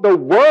taught the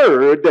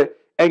word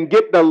and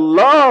get the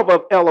love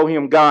of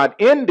Elohim God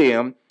in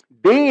them,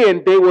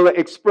 then they will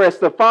express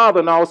the Father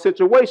in all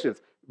situations.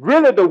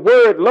 Really, the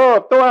word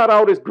love, throw out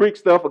all this Greek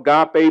stuff,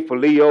 agape,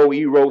 phileo,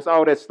 eros,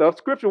 all that stuff.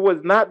 Scripture was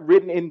not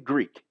written in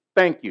Greek.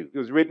 Thank you. It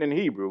was written in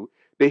Hebrew.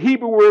 The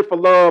Hebrew word for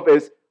love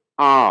is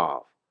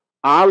av.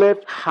 Aleph,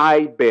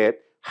 Hai, Bet.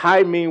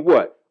 Hai mean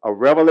what? A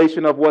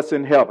revelation of what's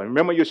in heaven.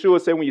 Remember Yeshua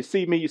said, when you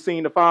see me, you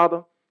seen the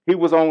Father? He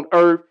was on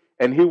earth,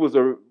 and he was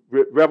a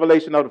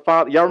revelation of the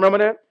Father. Y'all remember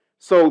that?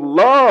 So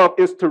love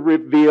is to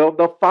reveal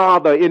the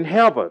Father in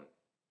heaven.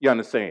 You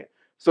understand?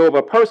 So if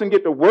a person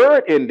get the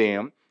word in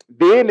them,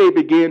 then they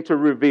begin to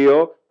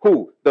reveal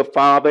who? The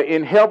Father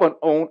in heaven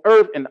on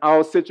earth in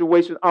all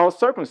situations, all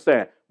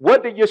circumstance.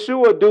 What did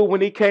Yeshua do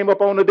when he came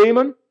up on the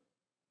demon?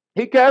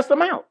 He cast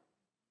them out.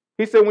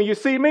 He said, when you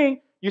see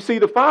me, you see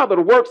the Father.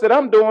 The works that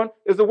I'm doing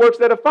is the works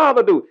that the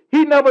Father do.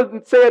 He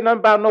never said nothing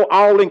about no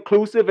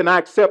all-inclusive and I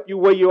accept you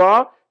where you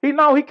are. He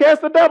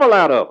cast the devil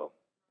out of them.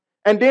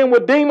 And then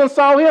when demons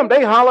saw him,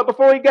 they hollered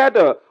before he got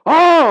there,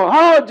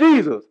 oh,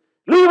 Jesus,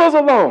 leave us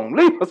alone.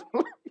 Leave us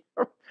alone.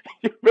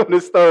 You remember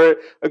the story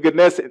of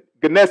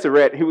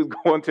Gennesaret? He was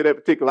going to that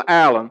particular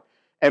island.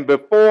 And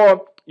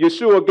before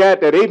Yeshua got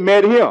there, they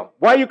met him.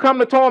 Why you come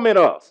to torment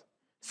us?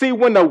 See,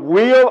 when the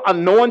real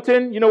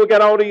anointing, we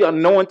got all the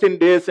anointing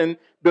this and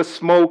the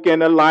smoke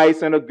and the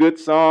lights and a good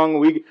song.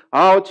 We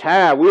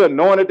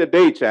anointed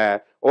today,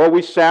 child. Or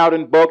we shout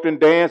and bucked and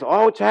danced.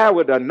 Oh, child,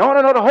 with the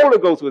anointing of the Holy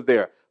Ghost was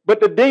there. But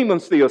the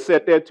demons still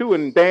sat there too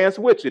and danced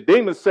with you.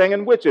 Demons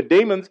singing with you.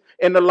 Demons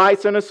in the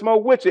lights and the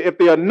smoke with you. If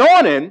the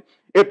anointing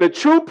If the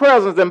true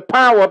presence and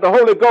power of the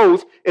Holy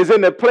Ghost is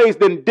in the place,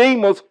 then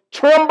demons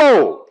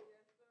tremble.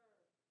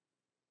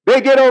 They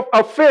get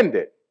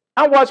offended.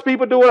 I watch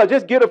people do it. I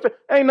just get offended.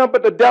 Ain't nothing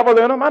but the devil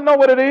in them. I know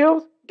what it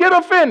is. Get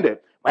offended.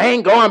 I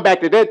ain't going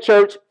back to that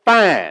church.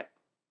 Fine.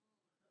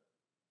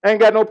 I ain't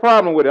got no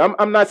problem with it.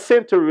 I'm not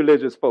sent to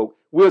religious folk.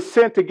 We're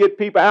sent to get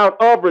people out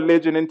of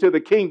religion into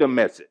the kingdom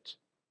message.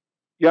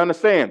 You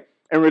understand?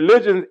 And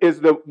religion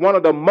is one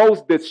of the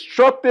most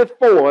destructive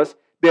force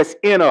that's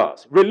in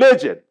us.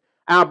 Religion.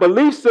 Our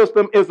belief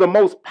system is the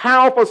most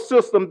powerful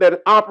system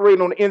that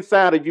operates on the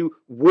inside of you,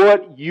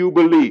 what you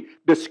believe.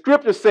 The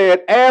scripture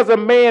said, as a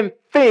man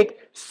think,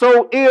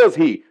 so is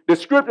he. The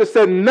scripture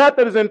said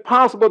nothing is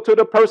impossible to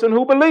the person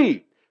who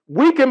believes.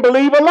 We can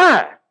believe a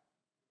lie.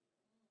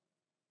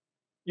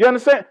 You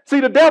understand?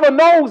 See, the devil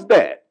knows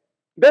that.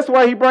 That's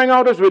why he bring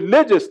all this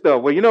religious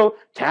stuff. Well,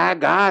 child,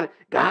 God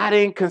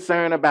ain't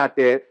concerned about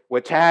that.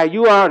 Well, child,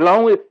 you are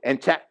alone.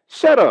 And child,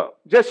 shut up.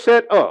 Just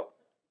shut up.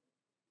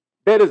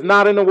 That is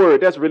not in the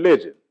word. That's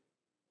religion.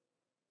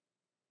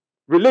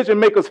 Religion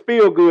make us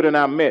feel good in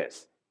our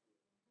mess.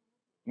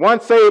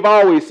 Once saved,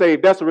 always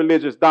saved. That's a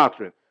religious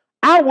doctrine.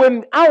 I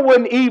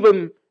wouldn't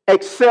even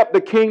accept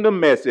the kingdom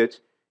message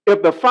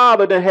if the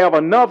Father didn't have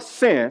enough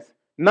sense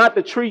not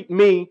to treat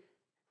me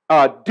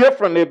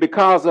differently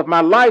because of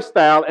my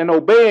lifestyle and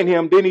obeying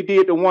him than he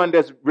did the one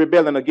that's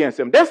rebelling against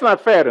him. That's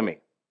not fair to me.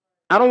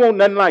 I don't want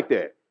nothing like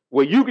that.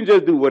 Well, you can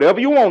just do whatever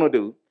you want to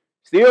do,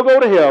 still go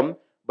to heaven,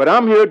 but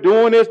I'm here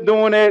doing this,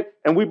 doing that,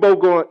 and we both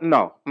going,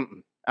 no,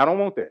 I don't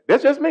want that.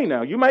 That's just me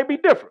now. You might be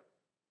different.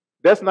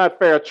 That's not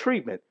fair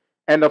treatment.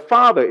 And the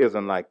Father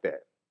isn't like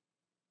that.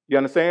 You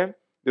understand?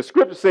 The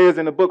scripture says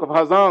in the book of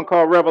Hazan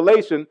called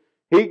Revelation,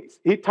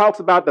 he talks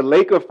about the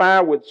lake of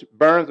fire which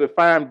burns with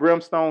fire and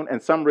brimstone,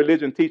 and some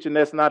religion teaching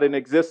that's not in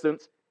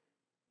existence.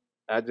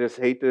 I just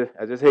hate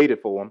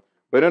it for him.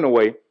 But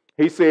anyway,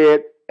 he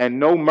said, and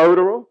no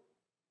murderer,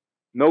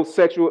 no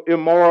sexual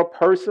immoral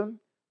person,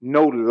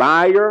 no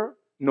liar,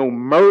 no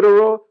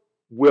murderer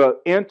will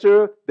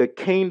enter the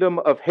kingdom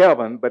of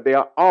heaven, but they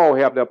all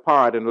have their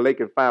part in the lake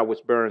of fire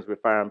which burns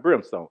with fire and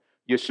brimstone.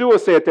 Yeshua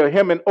said to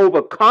him, and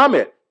overcome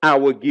it, I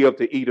will give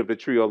to eat of the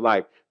tree of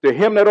life. To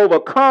him that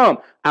overcome,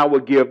 I will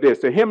give this.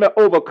 To him that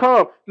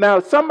overcome. Now,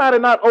 somebody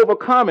not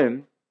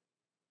overcoming,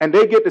 and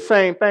they get the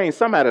same thing,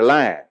 somebody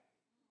lying.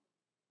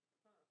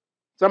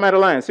 Somebody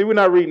lying. See, we're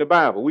not reading the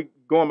Bible. We're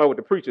going by what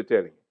the preacher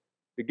telling you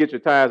to get your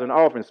tithes and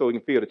offerings so you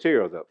can fill the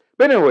chairs up.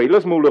 But anyway,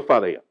 let's move a little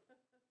further here.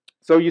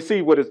 So you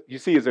see you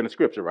see is in the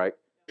scripture, right?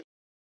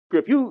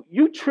 If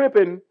you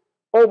tripping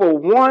over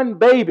one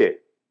baby,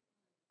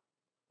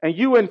 and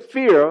you in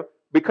fear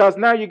because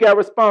now you got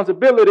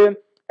responsibility,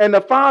 and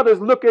the Father's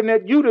looking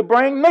at you to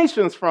bring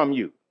nations from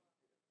you.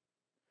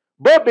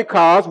 But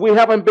because we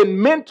haven't been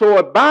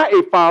mentored by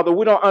a father,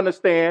 we don't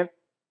understand.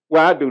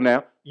 Well, I do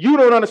now. You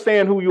don't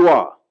understand who you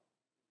are.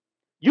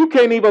 You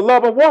can't even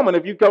love a woman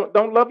if you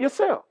don't love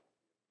yourself.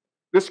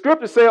 The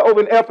scripture says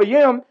over in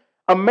Ephraim,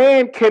 a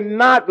man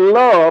cannot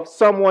love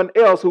someone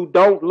else who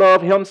don't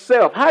love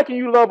himself. How can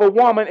you love a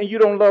woman and you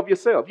don't love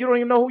yourself? You don't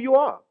even know who you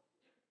are.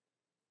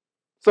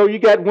 So you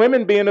got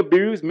women being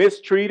abused,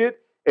 mistreated,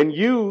 and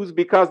used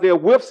because they're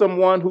with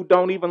someone who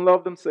don't even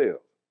love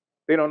themselves.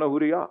 They don't know who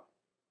they are.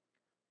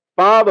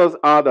 Fathers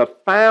are the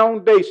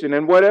foundation,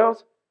 and what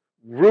else?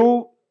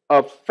 Root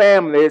of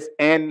families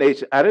and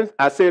nations.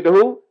 I said the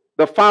who?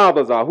 The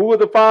fathers are. Who is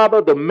the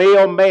father? The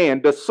male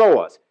man, the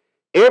source.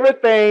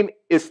 Everything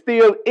is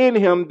still in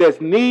him that's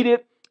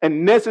needed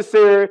and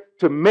necessary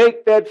to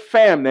make that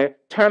family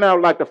turn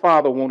out like the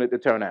father wanted to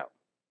turn out.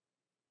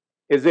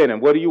 Is in him.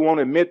 Whether you want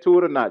to admit to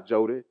it or not,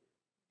 Jody.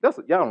 Y'all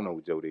don't know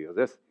what Jody is.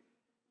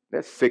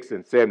 That's 6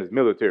 and 7's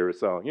military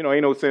song. You know,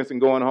 ain't no sense in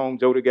going home.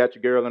 Jody got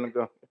your girl in the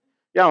gun.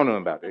 Y'all don't know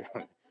about that.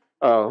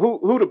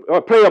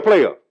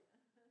 Player.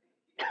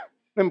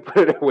 Let me put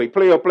it that way.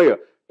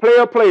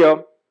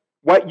 Player.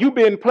 What you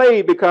been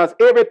played because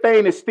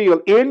everything is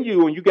still in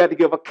you, and you got to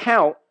give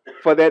account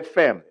for that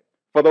family,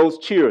 for those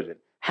children,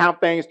 how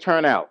things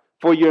turn out,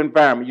 for your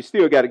environment. You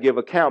still got to give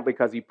account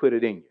because he put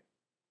it in you.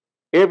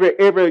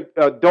 Every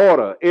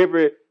daughter,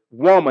 every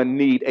woman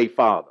need a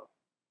father.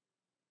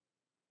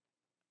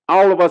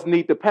 All of us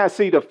need to pass.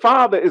 See, the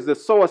father is the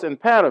source and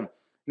pattern.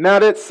 Now,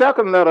 that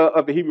second letter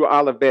of the Hebrew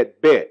alphabet,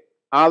 bet.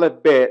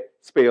 Aleph-bet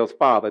spells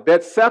father.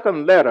 That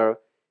second letter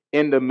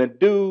in the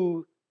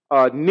Medu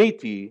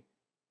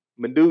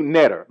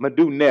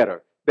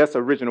netter, that's the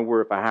original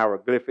word for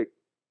hieroglyphic.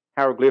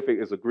 Hieroglyphic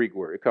is a Greek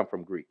word. It comes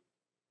from Greek.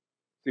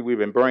 See, we've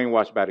been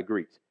brainwashed by the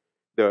Greeks.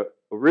 The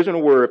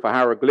original word for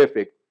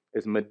hieroglyphic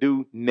is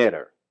Medu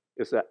netter.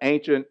 It's an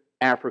ancient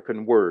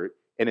African word,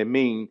 and it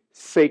means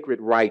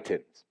sacred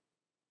writings.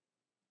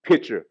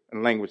 Picture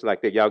and language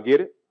like that. Y'all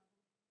get it?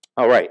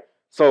 All right.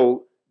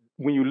 So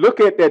when you look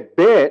at that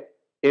bet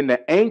in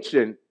the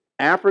ancient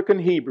African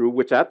Hebrew,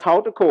 which I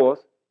taught the course,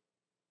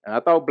 and I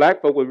thought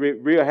black folk were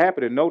real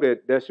happy to know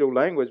that that's your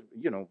language,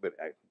 but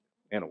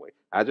anyway,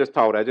 I just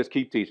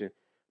keep teaching.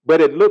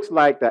 But it looks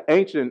like the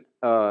ancient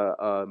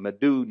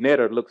Medu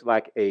netter looks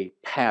like a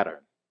pattern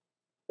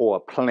or a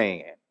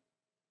plan.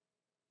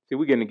 See,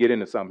 we're getting to get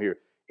into something here.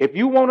 If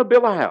you want to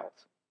build a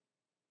house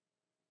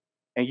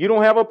and you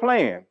don't have a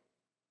plan,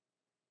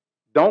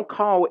 don't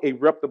call a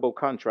reputable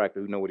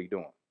contractor who know what he's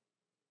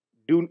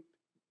doing.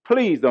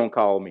 Please don't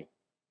call me.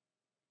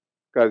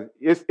 Because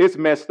it's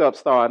messed up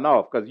starting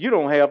off. Because you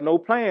don't have no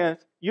plans.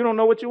 You don't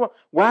know what you want.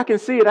 Well, I can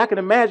see it. I can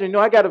imagine.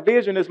 I got a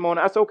vision this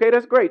morning. I said, okay,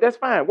 that's great. That's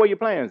fine. Where are your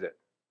plans at?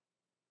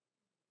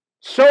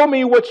 Show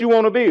me what you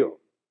want to build.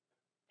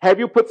 Have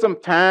you put some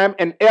time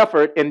and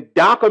effort in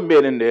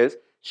documenting this,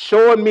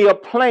 showing me a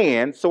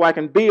plan so I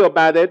can build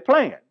by that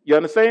plan? You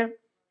understand?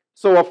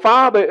 So a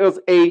father is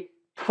a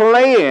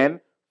plan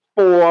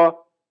for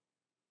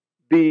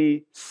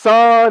the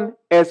son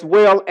as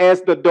well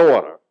as the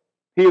daughter.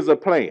 Here's a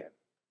plan.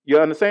 You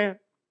understand?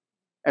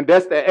 And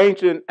that's the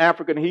ancient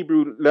African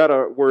Hebrew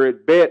letter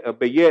word bet or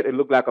bayet. It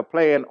looked like a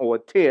plan or a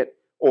tent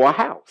or a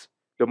house.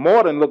 The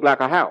modern looked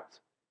like a house.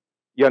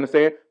 You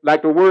understand?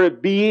 Like the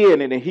word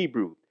bien in the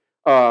Hebrew.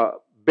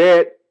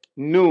 Bet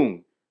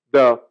noon.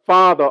 The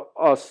father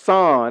or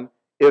son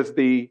is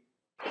the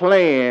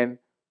plan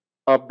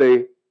of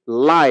the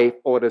life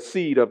or the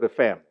seed of the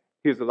family.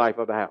 Here's the life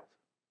of the house.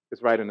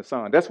 It's right in the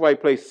son. That's why he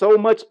places so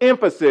much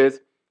emphasis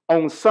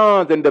on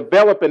sons and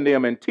developing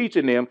them and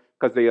teaching them,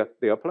 because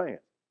they are plans.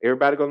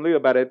 Everybody going to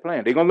live by that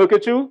plan. They're going to look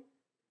at you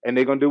and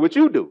they're going to do what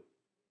you do.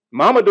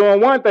 Mama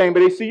doing one thing, but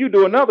they see you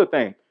do another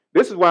thing.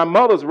 This is why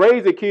mothers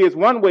raise their kids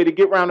one way to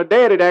get around the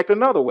daddy to act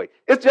another way.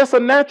 It's just a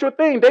natural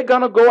thing. They're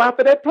going to go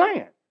after that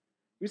plan.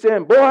 You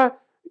saying, boy,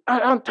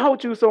 I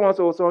taught you so and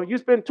so, so. You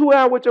spend 2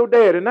 hours with your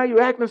dad and now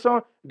you're acting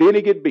so, then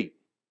he get beat.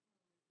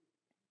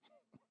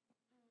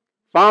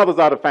 Fathers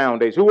are the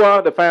foundation. Who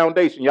are the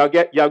foundation? Y'all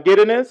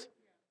getting this?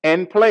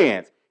 And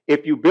plans.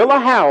 If you build a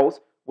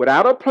house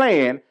without a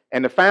plan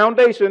and the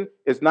foundation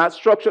is not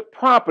structured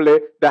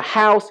properly, the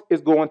house is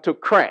going to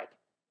crack.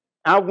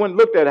 I went and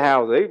looked at the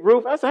house.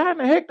 Roof. I said, how in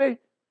the heck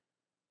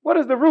what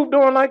is the roof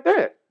doing like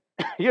that?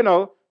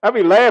 I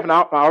be laughing.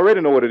 I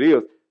already know what it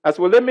is. I said,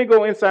 well, let me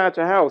go inside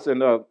your house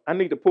and I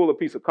need to pull a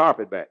piece of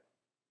carpet back.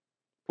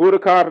 Pull the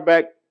carpet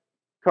back,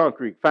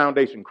 concrete,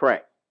 foundation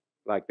crack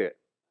like that.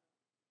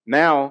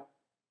 Now,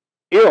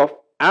 if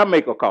I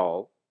make a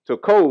call to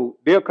code,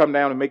 they'll come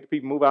down and make the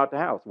people move out the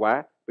house.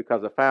 Why?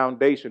 Because the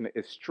foundation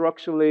is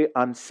structurally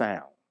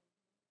unsound.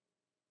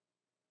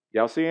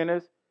 Y'all seeing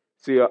this?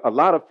 See, a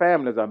lot of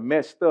families are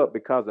messed up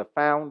because the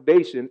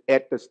foundation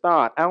at the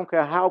start, I don't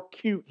care how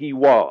cute he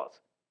was.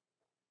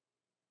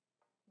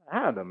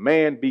 How the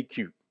man be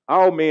cute?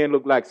 All men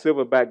look like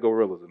silverback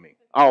gorillas to me.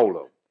 All of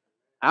them.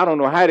 I don't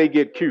know how they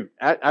get cute.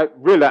 I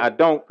really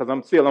don't, because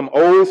I'm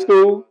old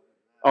school.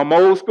 I'm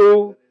old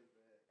school.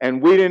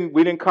 And we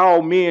didn't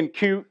call men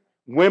cute.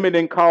 Women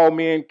didn't call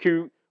men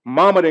cute.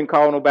 Mama didn't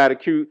call nobody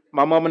cute.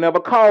 My mama never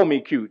called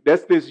me cute.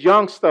 That's this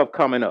young stuff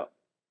coming up.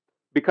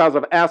 Because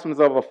of absence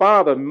of a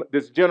father,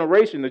 this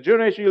generation, the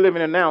generation you're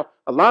living in now,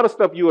 a lot of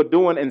stuff you are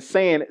doing and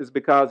saying is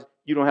because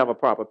you don't have a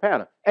proper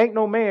pattern. Ain't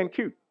no man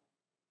cute.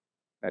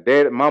 Now,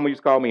 Dad and Mama used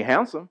to call me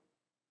handsome.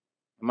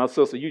 My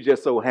sister, you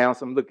just so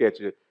handsome. Look at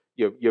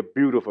your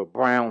beautiful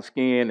brown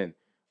skin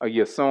and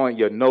your son,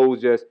 your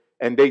nose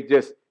and they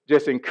just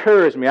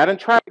encouraged me. I didn't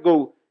try to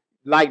go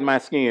lighten my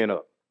skin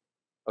up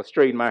or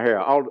straighten my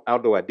hair,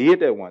 although I did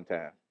that one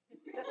time.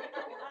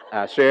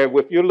 I'll share it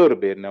with you a little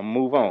bit and then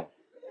move on.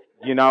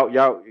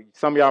 Y'all,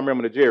 some of y'all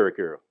remember the Jerry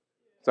Curl.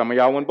 Some of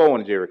y'all weren't born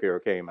when Jerry Curl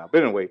came out.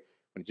 But anyway,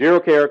 when Jerry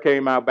Curl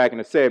came out back in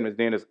the 70s,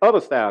 then this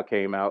other style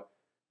came out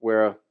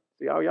where,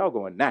 see, y'all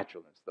going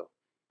natural and stuff.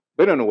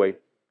 But anyway,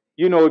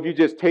 if you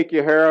just take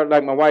your hair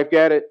like my wife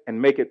got it and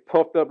make it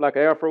puffed up like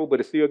an afro, but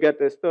it still got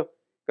that stuff.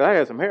 Because I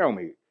had some hair on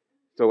me.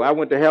 So I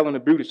went to Helen, the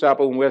beauty shop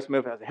over in West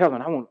Memphis. I said,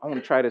 Helen, I want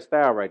to try this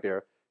style right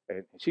there.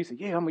 And she said,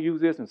 yeah, I'm going to use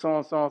this and so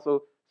on, so on,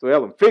 so. So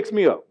Helen, fix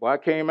me up. Boy, I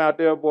came out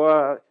there,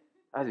 boy.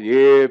 I said,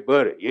 yeah,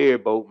 buddy. Yeah,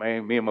 boat,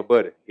 man. Me and my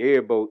buddy. Yeah,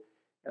 boat.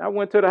 And I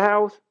went to the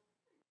house,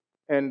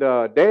 and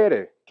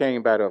Daddy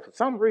came back up. For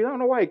some reason, I don't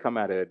know why he come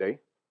out that day.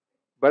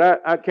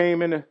 But I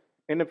came in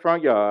the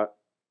front yard,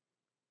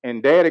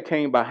 and Daddy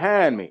came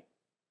behind me.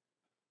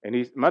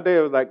 And my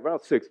dad was like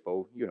about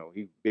 6'4",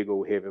 he big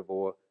old heavy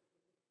boy.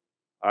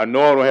 I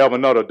know I don't have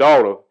another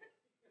daughter.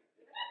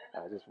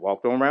 I just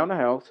walked on around the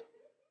house,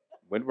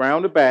 went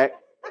around the back,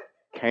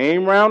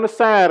 came around the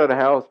side of the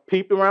house,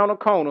 peeped around the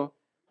corner.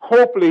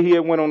 Hopefully he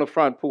had went on the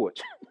front porch.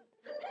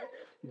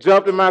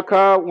 Jumped in my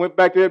car, went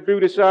back to that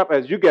beauty shop.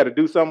 As you got to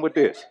do something with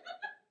this.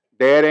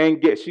 Dad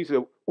ain't get. She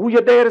said, "Who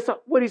your dad is?"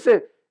 What he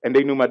said? And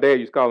they knew my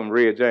dad used to call him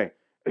Red James.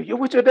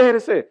 What your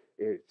daddy said?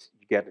 You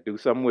got to do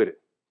something with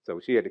it. So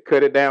she had to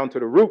cut it down to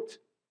the roots.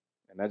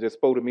 And I just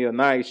sported me a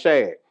nice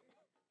shag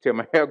till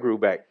my hair grew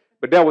back.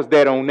 But that was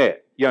that on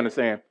that. You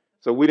understand?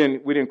 So we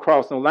didn't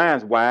cross no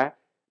lines. Why?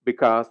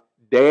 Because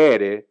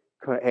Daddy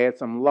had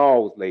some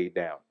laws laid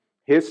down.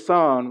 His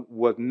son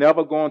was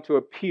never going to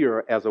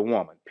appear as a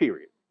woman,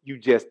 period. You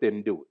just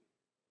didn't do it.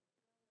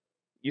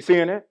 You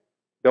seeing that?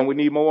 Don't we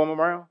need more women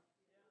around?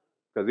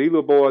 Because these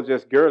little boys are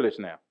just girlish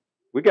now.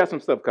 We got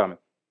some stuff coming.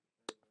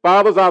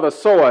 Fathers are the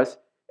source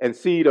and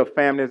seed of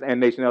families and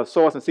nations. The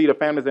source and seed of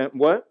families and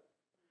what?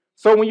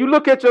 So when you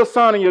look at your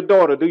son and your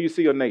daughter, do you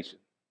see a nation?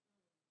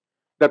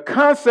 The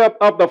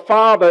concept of the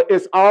father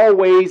is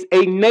always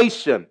a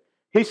nation.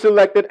 He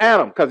selected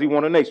Adam because he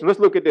wanted a nation.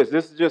 Let's look at this.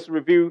 This is just a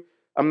review.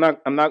 I'm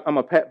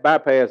gonna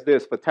bypass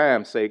this for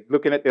time's sake.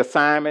 Looking at the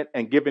assignment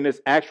and giving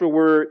this actual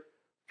word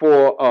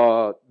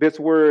for this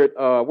word.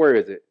 Where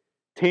is it?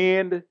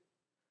 Tend.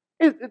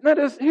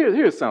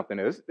 Here's something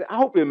else. I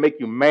hope it'll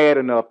make you mad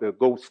enough to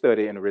go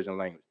study in the original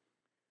language.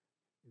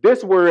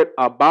 This word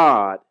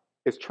abad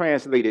is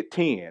translated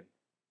 10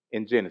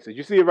 in Genesis.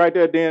 You see it right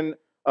there. Then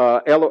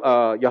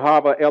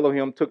Yahweh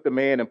Elohim took the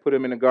man and put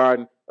him in the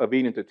garden of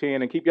Eden to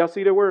 10 and keep. Y'all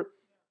see that word?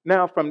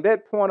 Now, from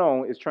that point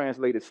on, it's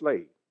translated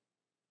slave.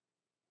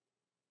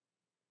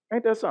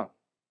 Ain't that something?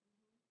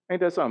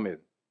 Ain't that something,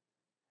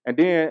 isn't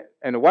it?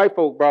 And the white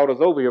folk brought us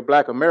over here,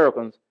 black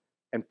Americans,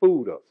 and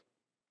fooled us.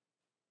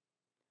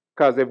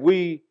 Because if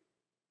we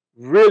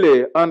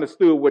really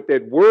understood what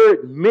that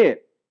word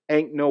meant,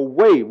 ain't no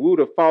way we would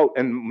have fought.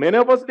 And many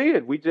of us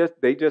did.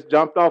 They just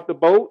jumped off the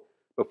boat.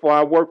 Before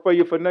I work for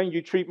you for nothing,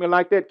 you treat me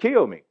like that,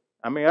 kill me.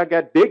 I mean, I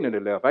got dignity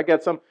left. I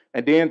got some.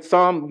 And then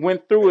some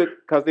went through it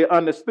because they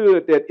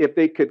understood that if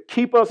they could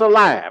keep us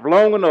alive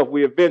long enough,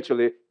 we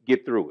eventually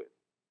get through it.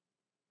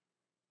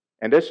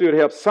 And that should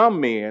help some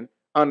men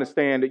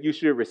understand that you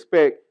should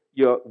respect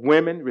your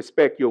women,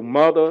 respect your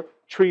mother,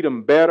 treat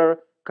them better.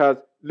 Because,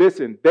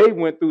 listen, they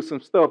went through some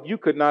stuff you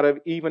could not have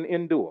even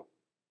endured.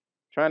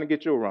 Trying to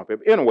get your rump.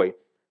 Anyway,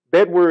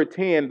 that word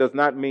 10 does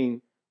not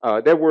mean,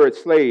 that word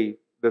slave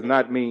does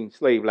not mean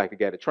slave like the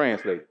guy that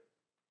translated.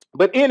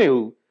 But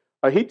anywho,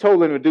 he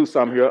told him to do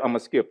something here. I'm going to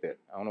skip that.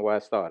 I don't know why I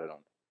started on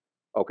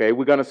it. Okay,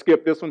 we're going to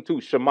skip this one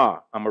too, Shema.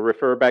 I'm going to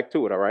refer back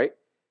to it, all right?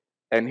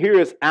 And here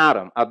is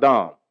Adam.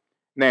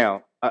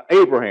 Now,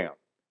 Abraham.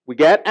 We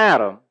got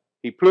Adam.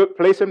 He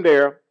placed him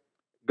there.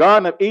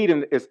 Garden of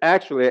Eden is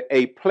actually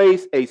a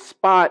place, a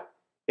spot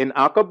in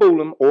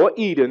Akabulim or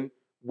Eden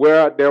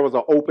where there was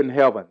an open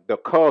heaven. The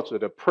culture,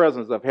 the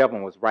presence of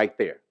heaven was right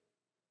there.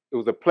 It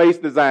was a place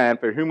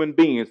designed for human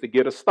beings to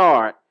get a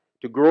start,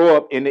 to grow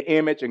up in the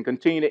image and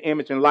continue the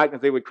image and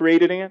likeness they were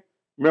created in.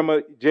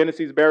 Remember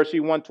Genesis, Bereshit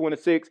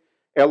 1:26,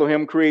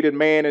 Elohim created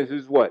man as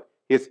his what?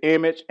 His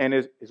image and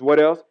his what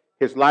else?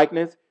 His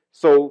likeness.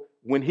 So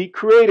when he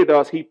created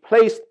us, he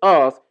placed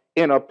us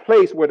in a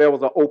place where there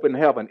was an open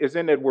heaven. It's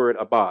in that word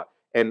abad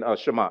and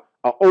Shema,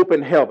 an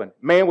open heaven.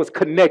 Man was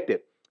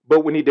connected.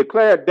 But when he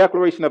declared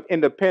Declaration of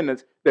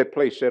Independence, that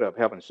place shut up.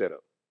 Heaven shut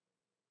up.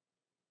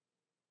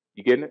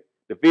 You getting it?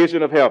 The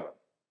vision of heaven,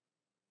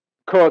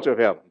 culture of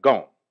heaven,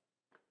 gone.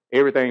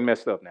 Everything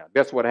messed up now.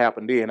 That's what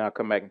happened then. I'll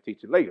come back and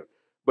teach you later.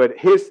 But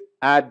his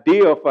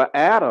idea for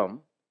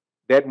Adam,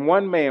 that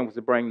one man was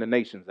to bring the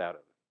nations out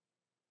of it.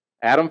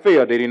 Adam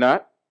failed, did he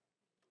not?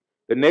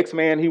 The next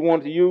man he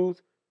wanted to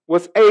use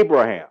was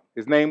Abraham.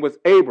 His name was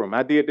Abram.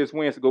 I did this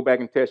Wednesday. Go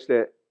back and test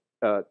that,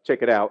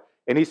 check it out.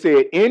 And he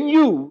said, in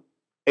you,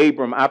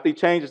 Abram, after he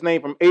changed his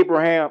name from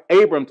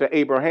Abram to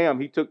Abraham,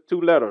 he took 2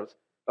 letters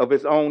of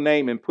his own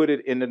name and put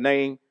it in the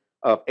name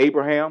of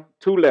Abraham.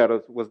 2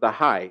 letters was the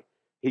high.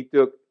 He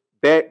took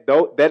that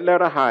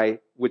letter high,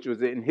 which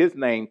was in his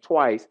name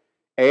twice,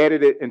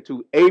 added it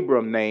into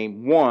Abram's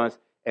name once,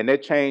 and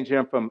that changed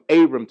him from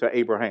Abram to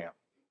Abraham,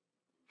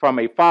 from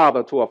a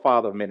father to a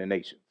father of many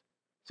nations.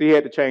 So he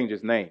had to change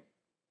his name.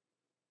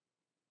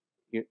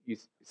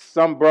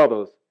 Some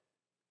brothers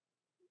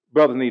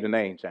need a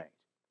name change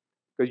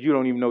because you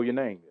don't even know your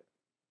name yet.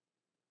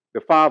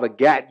 The Father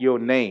got your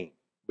name,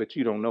 but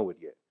you don't know it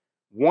yet.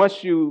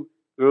 Once you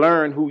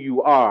learn who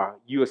you are,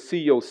 you'll see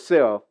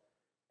yourself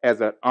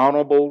as an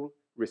honorable,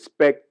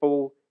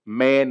 respectful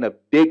man of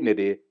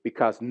dignity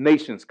because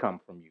nations come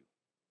from you.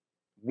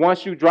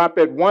 Once you drop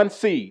that one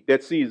seed,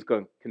 that seed is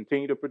going to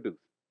continue to produce.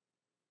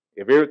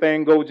 If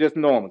everything goes just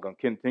normal, going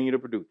to continue to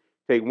produce.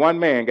 Take one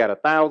man, got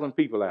 1,000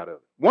 people out of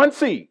it. One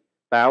seed,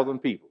 1,000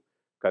 people.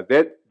 Because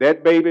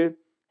that baby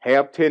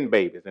have 10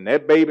 babies, and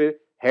that baby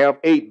have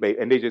 8 babies,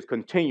 and they just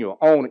continue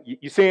on.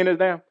 You seeing this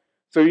now?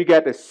 So you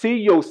got to see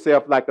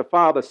yourself like the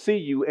Father see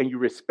you, and you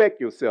respect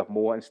yourself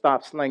more and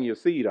stop slinging your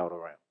seed all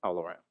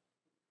around.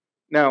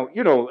 Now,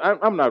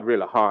 I'm not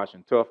really harsh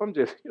and tough. I'm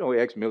just,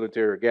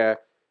 ex-military guy,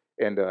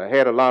 and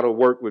had a lot of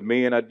work with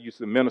men. I used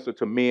to minister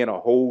to men a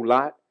whole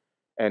lot.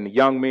 And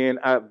young men,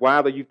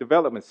 Wilder Youth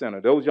Development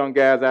Center, those young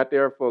guys out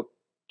there for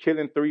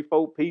killing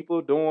 3-4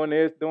 people, doing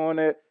this, doing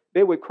that,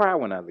 they would cry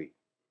when I leave.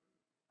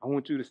 I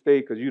want you to stay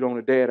because you're the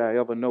only dad I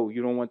ever know.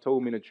 You don't want to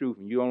told me the truth,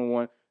 and you're the only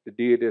one that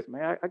did this.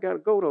 Man, I got to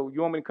go, though.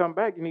 You want me to come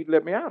back? You need to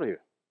let me out of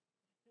here.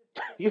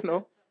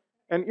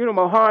 And,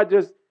 my heart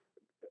just,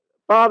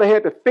 Father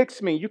had to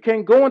fix me. You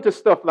can't go into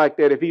stuff like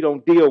that if he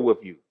don't deal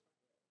with you.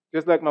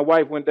 Just like my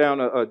wife went down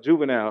a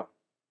juvenile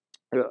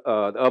the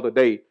other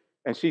day,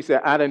 and she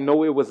said, I didn't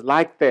know it was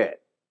like that.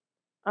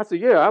 I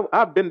said, yeah,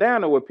 I've been down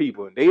there with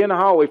people. They in the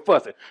hallway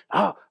fussing.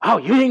 Oh,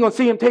 you ain't going to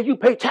see him till you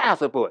pay child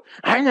support.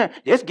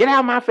 Just get out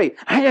of my face.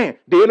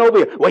 Then over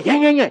here, well,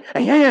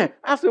 yeah.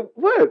 I said,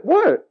 what?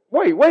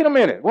 Wait a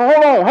minute.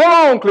 Well, hold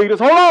on, Cletus,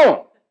 hold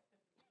on.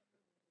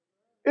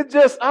 It's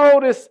just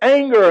all this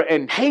anger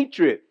and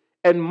hatred.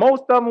 and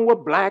most of them were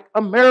black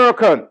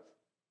Americans.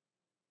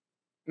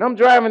 And I'm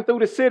driving through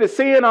the city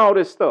seeing all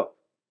this stuff.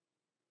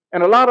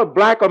 And a lot of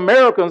black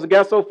Americans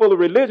got so full of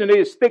religion, they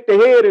just stick their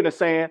head in the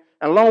sand,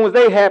 and as long as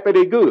they happy,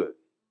 they good.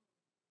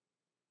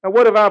 And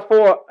what if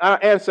our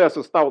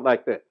ancestors thought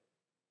like that?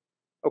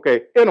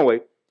 Okay,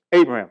 anyway,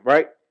 Abraham,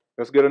 right?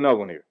 Let's get another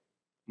one here.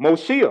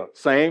 Moshe,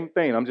 same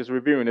thing. I'm just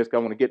reviewing this because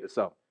I want to get to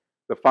something.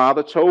 The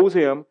Father chose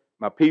him.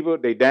 My people,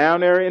 they down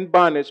there in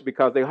bondage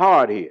because they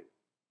hard-headed.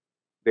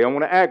 They don't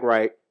want to act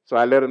right, so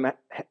I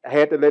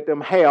had to let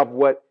them have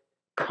what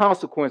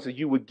consequences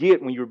you would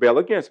get when you rebel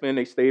against me. And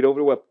they stayed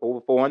over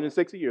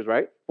 460 years,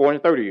 right?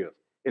 430 years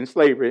in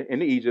slavery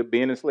in Egypt,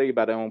 being enslaved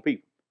by their own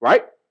people,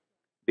 right?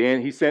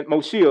 Then he sent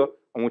Moshe,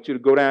 I want you to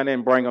go down there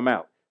and bring them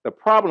out. The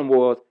problem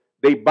was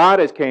their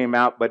bodies came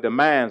out, but the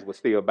minds were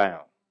still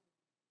bound.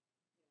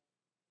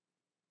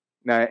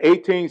 Now, in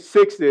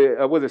 1860,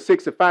 was it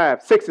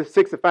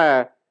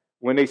 65,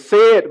 when they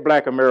said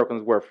black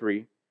Americans were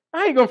free,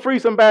 I ain't going to free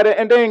somebody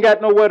and they ain't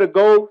got nowhere to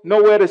go,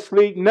 nowhere to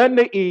sleep, nothing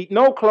to eat,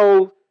 no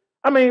clothes.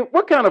 I mean,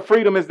 what kind of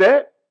freedom is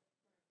that?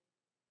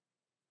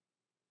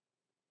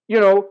 You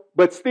know,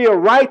 but still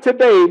right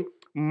today,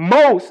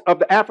 most of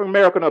the African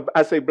American,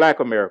 I say black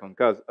American,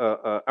 because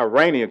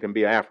Iranian can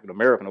be an African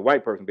American, a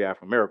white person can be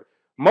African American.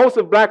 Most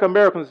of black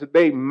Americans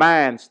today,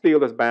 mind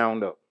still is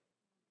bound up.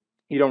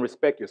 You don't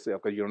respect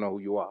yourself because you don't know who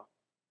you are.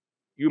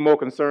 You're more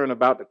concerned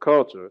about the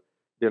culture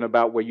than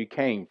about where you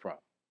came from.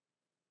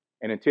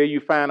 And until you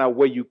find out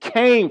where you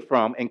came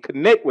from and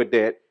connect with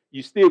that,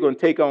 you're still going to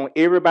take on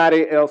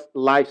everybody else's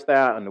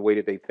lifestyle and the way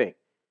that they think.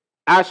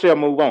 I shall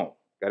move on.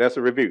 That's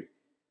a review.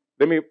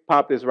 Let me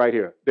pop this right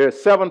here. There's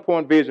a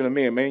 7-point vision of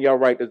men. Man, y'all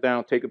write this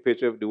down, take a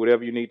picture of it, do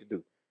whatever you need to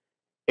do.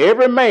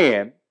 Every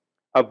man,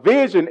 a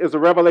vision is a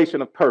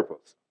revelation of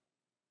purpose.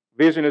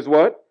 Vision is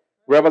what?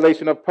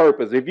 Revelation of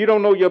purpose. If you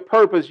don't know your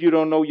purpose, you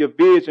don't know your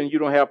vision, you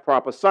don't have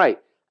proper sight.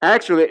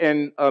 Actually,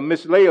 in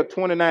Mishlei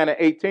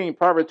 29:18,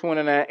 Proverbs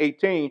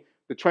 29:18,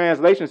 the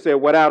translation said,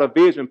 without a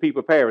vision,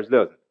 people perish,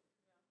 doesn't it?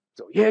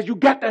 So, yes, you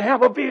got to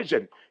have a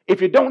vision.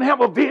 If you don't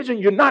have a vision,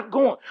 you're not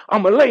going.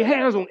 I'm going to lay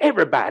hands on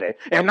everybody.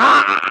 And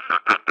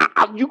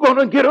you're going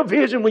to get a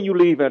vision when you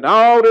leave and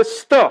all this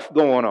stuff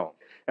going on.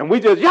 And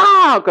we just,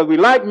 because we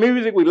like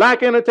music, we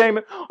like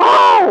entertainment.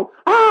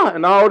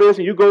 And all this.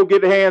 And you go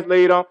get the hands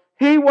laid on.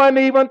 He wasn't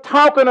even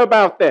talking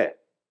about that.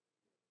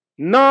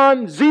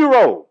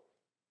 Non-zero.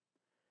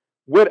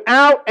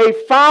 Without a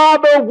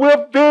father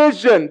with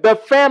vision, the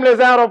family is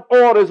out of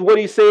order, is what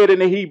he said in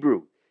the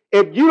Hebrew.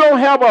 If you don't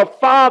have a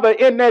father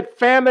in that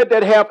family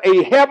that have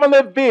a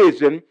heavenly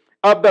vision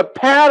of the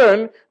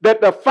pattern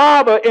that the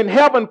Father in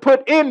heaven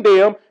put in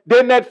them,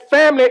 then that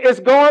family is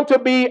going to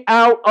be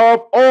out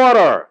of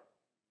order.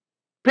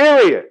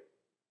 Period.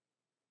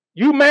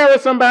 You marry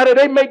somebody,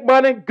 they make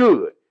money,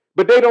 good.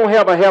 But they don't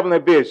have a heavenly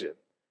vision.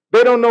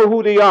 They don't know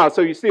who they are,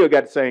 so you still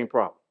got the same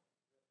problem.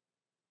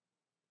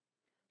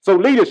 So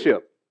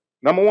leadership.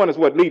 Number one is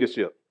what?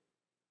 Leadership.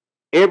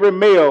 Every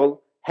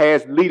male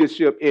has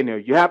leadership in there.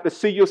 You have to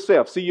see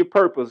yourself, see your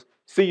purpose,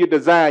 see your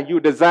design.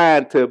 You're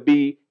designed to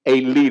be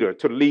a leader,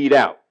 to lead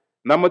out.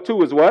 Number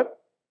two is what?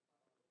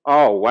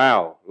 Oh,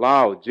 wow.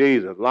 Lord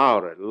Jesus,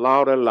 louder.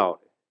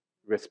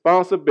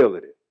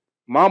 Responsibility.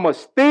 Mama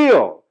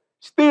still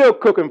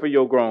cooking for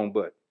your grown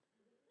butt.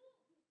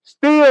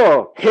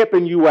 Still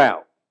helping you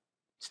out.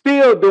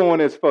 Still doing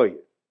this for you.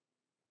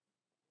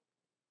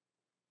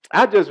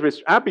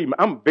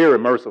 I'm very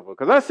merciful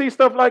because I see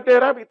stuff like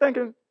that. I be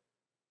thinking,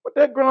 what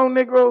that grown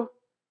Negro,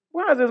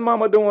 why is his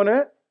mama doing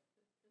that?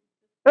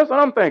 That's what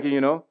I'm thinking,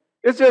 you know.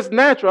 It's just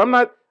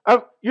natural.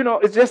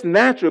 It's just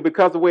natural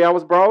because of the way I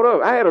was brought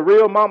up. I had a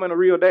real mama and a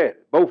real dad,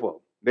 both of them.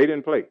 They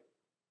didn't play.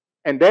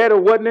 And daddy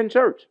wasn't in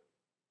church,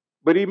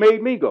 but he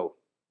made me go.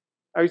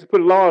 I used to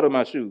put lard in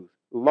my shoes.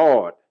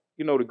 Lard.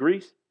 You know the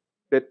grease?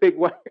 That thick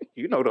white,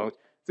 you know those.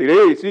 See,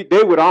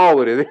 they with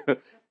all of it.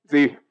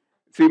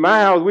 See, my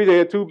house, we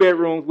had 2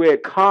 bedrooms. We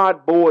had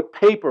cardboard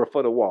paper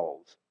for the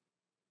walls.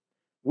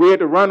 We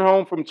had to run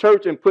home from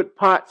church and put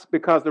pots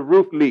because the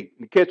roof leaked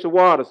and catch the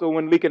water so it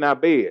wouldn't leak in our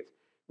beds.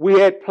 We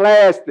had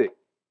plastic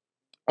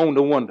on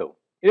the window.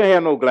 It didn't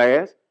have no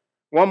glass.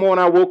 One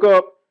morning I woke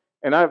up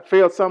and I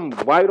felt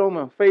something white on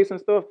my face and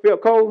stuff,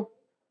 felt cold.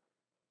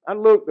 I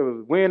looked,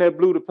 the wind had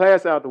blew the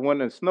plastic out the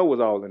window and snow was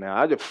all in there.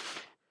 I just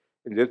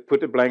put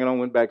the blanket on and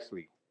went back to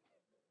sleep.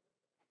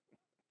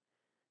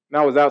 And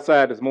I was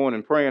outside this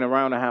morning praying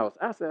around the house.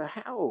 I said,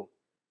 how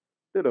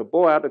did a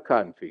boy out of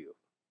cotton field,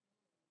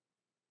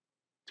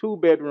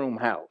 2-bedroom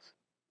house,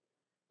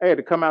 I had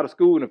to come out of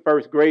school in the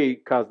 1st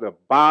grade because the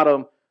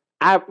bottom,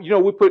 how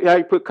you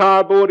put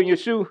cardboard in your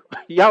shoe?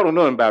 Y'all don't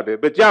know nothing about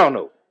that, but y'all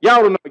know.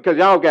 Y'all don't know because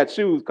y'all got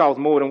shoes cost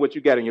more than what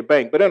you got in your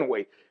bank. But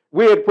anyway,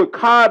 we had to put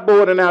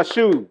cardboard in our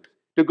shoes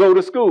to go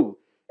to school.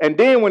 And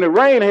then when it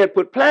rained, I had to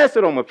put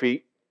plastic on my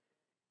feet.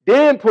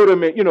 Then put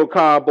them in,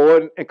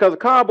 cardboard, and because the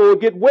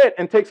cardboard get wet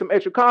and take some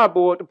extra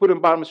cardboard to put in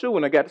the bottom of the shoe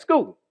when I got to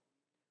school.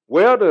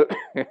 Well,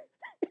 guess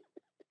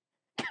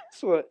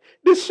what?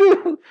 This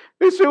shoe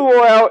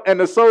wore out, and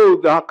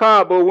the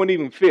cardboard wouldn't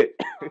even fit.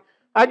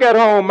 I got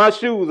home, my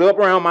shoes up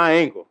around my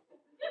ankle.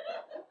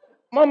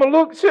 Mama,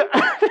 look,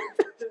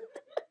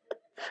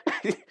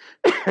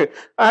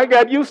 I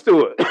got used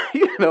to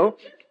it.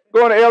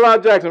 Going to L.R.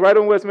 Jackson, right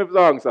on West Memphis,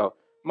 Arkansas.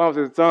 Mom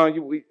said, son,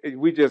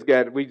 we just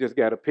got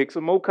to pick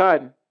some more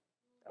cotton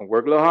and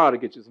work a little harder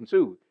to get you some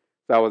shoes.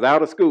 So I was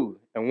out of school,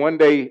 and one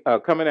day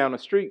coming down the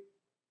street,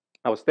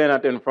 I was standing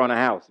out there in front of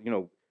the house.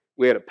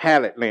 We had a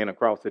pallet laying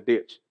across the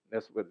ditch.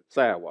 That's what the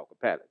sidewalk, a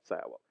pallet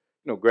sidewalk.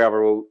 Gravel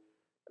road.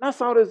 And I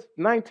saw this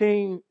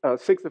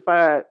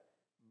 1965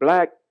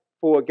 black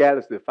Ford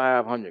Galaxy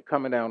 500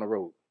 coming down the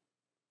road.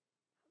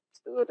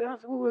 Stood there. I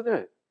said, who was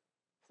that?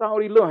 Saw all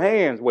these little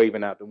hands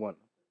waving out the window.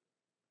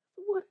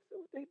 What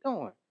they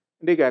doing?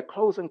 And they got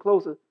closer and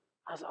closer.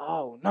 I said,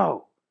 oh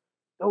no,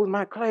 those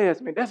my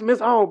classmates. That's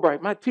Miss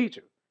Albright, my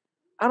teacher.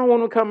 I don't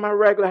want to come to my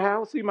regular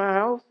house, see my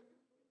house.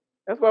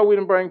 That's why we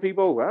didn't bring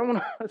people over. I don't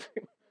want to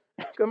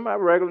come to my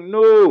regular.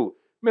 No,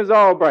 Miss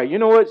Albright. You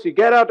know what? She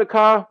got out the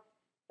car,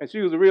 and she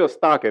was a real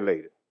stocky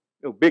lady.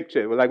 Big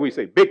chest, like we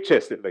say,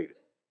 big-chested lady.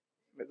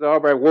 Miss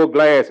Albright wore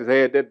glasses,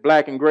 had that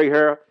black and gray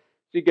hair.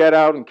 She got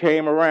out and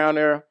came around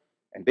there,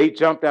 and they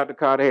jumped out the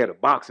car. They had a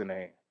box in their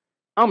hand.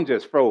 I'm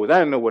just froze. I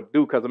didn't know what to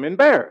do because I'm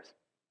embarrassed.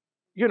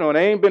 They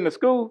ain't been to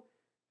school,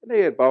 and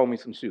they had bought me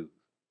some shoes.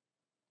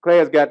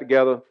 Class got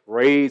together,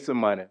 raised some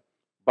money,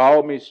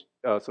 bought me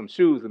some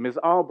shoes, and Miss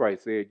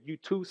Albright said, you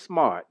too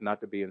smart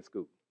not to be in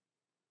school.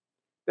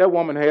 That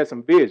woman had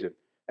some vision.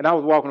 And I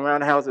was walking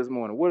around the house this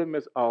morning. What if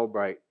Miss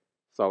Albright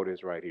saw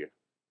this right here?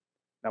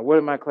 Now, what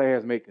did my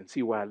classmates can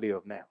see where I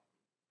live now?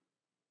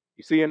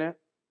 You seeing that?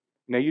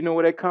 Now, you know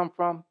where that come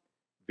from?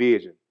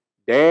 Vision.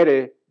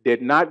 Daddy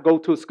did not go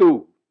to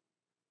school.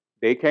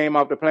 They came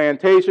off the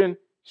plantation,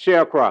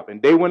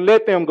 sharecropping. They wouldn't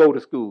let them go to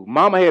school.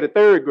 Mama had a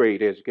third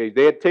grade education.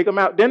 They had to take them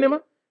out, didn't they?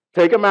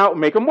 Take them out and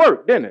make them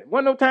work, didn't it?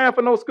 Wasn't no time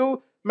for no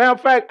school. Matter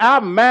of fact,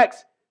 our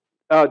max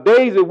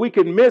days that we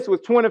could miss was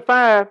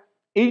 25.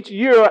 Each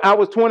year, I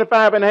was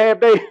 25 and a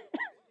half days.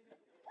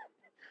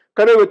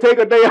 Because they would take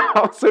a day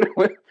off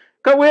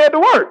because we had to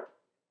work.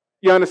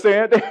 You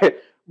understand?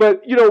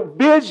 But,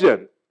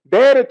 vision.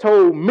 Daddy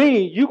told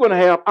me you're going to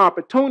have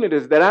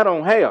opportunities that I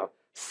don't have.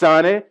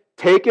 Sonny,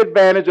 take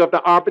advantage of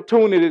the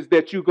opportunities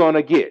that you're going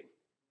to get.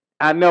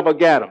 I never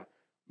got them.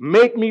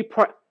 Make me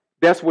proud.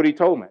 That's what he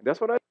told me.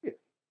 That's what I did.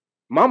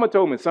 Mama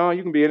told me, son,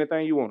 you can be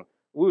anything you want.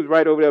 We was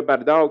right over there by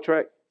the dog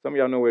track. Some of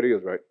y'all know where it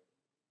is, right?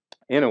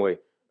 Anyway,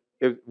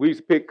 we used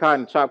to pick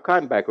cotton, chop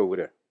cotton back over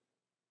there.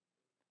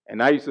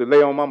 And I used to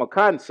lay on Mama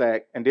cotton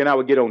sack, and then I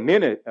would get on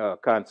Nene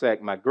cotton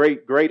sack. My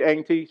great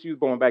auntie, she was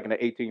born back in the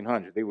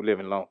 1800s. They were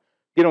living long.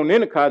 Get on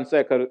Nene cotton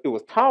sack because it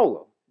was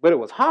taller, but it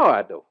was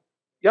hard though.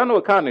 Y'all know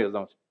what cotton is,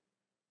 don't you?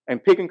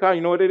 And picking cotton,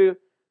 you know what it is?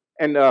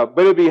 And but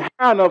it'd be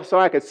high enough so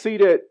I could see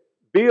that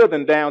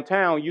building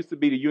downtown used to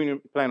be the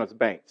Union Planters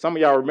Bank. Some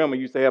of y'all remember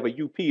used to have a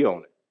UP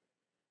on it.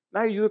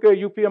 Now you look at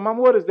UP, and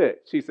Mama, what is that?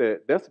 She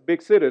said, that's a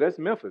big city. That's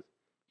Memphis.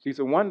 She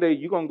said, one day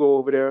you're going to go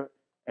over there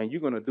and you're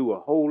going to do a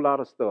whole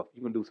lot of stuff.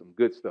 You're going to do some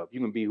good stuff.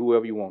 You can be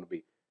whoever you want to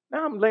be.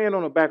 Now I'm laying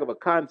on the back of a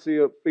cotton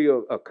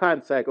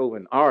sack over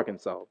in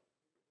Arkansas.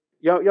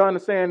 Y'all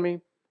understand me?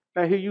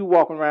 Now here you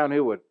walking around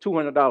here with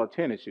 $200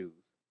 tennis shoes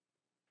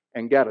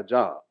and got a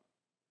job.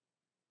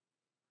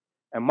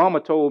 And Mama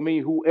told me,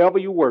 whoever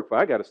you work for,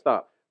 I got to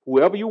stop.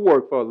 Whoever you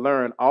work for,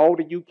 learn all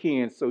that you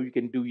can so you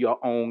can do your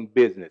own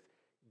business.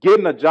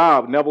 Getting a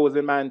job never was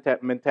in my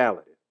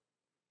mentality.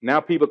 Now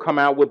people come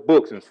out with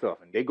books and stuff,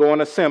 and they go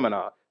on a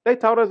seminar. They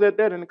taught us that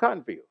in the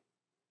cotton field.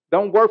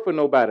 Don't work for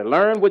nobody.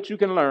 Learn what you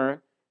can learn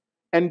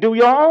and do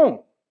your own.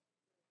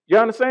 You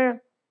understand?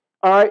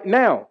 All right,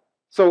 now,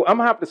 so I'm going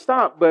to have to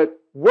stop, but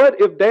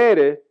what if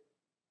Daddy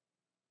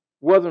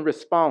wasn't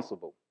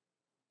responsible?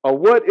 Or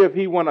what if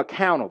he wasn't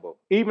accountable,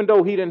 even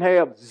though he didn't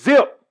have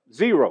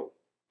zero,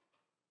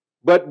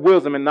 but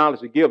wisdom and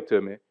knowledge to give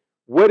to me?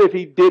 What if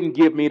he didn't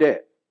give me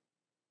that?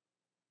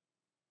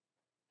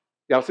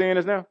 Y'all seeing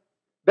this now?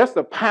 That's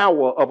the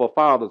power of a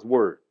father's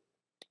word.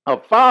 A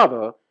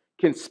father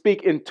can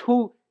speak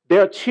into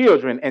their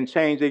children and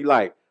change their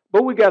life.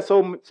 But we got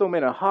so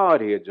many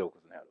hard-headed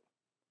jokers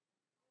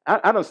now.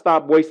 I done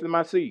stopped wasting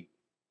my seed.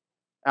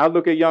 I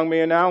look at young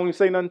men now, I don't even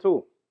say nothing to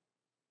him.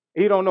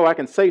 He don't know I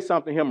can say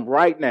something to him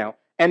right now.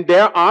 And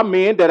there are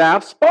men that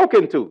I've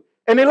spoken to.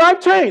 And their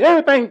life changed.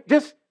 Everything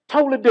just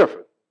totally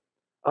different.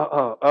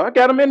 I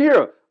got them in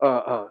here.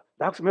 Dr.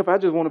 Smith, I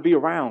just want to be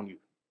around you.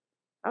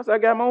 I said, I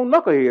got my own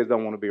knuckleheads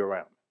don't want to be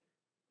around me.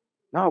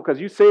 No,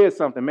 because you said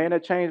something, man,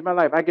 that changed my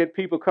life. I get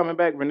people coming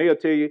back, Renee will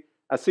tell you,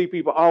 I see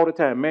people all the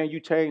time, man, you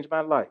changed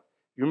my life.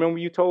 You remember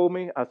when you told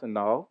me? I said,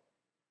 no.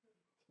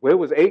 Well, it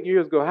was 8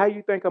 years ago. How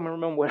you think I'm going to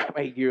remember what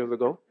happened 8 years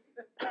ago?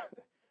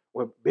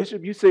 Well,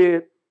 Bishop, you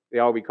said, they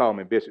always call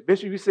me Bishop.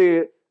 Bishop, you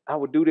said I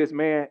would do this,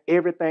 man.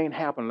 Everything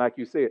happened like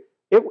you said.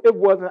 It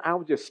wasn't, I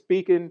was just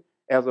speaking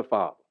as a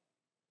father.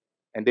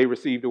 And they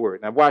received the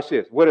word. Now watch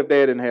this. What if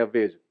Dad didn't have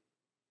vision?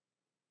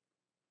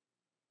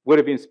 What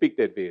if he didn't speak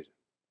that vision?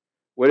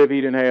 What if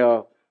he didn't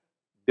have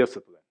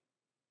discipline?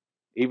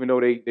 Even though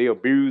they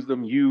abused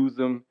them, used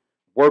them,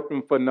 worked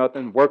them for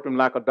nothing, worked them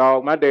like a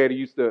dog. My daddy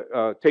used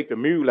to take the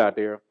mule out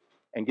there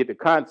and get the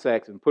cotton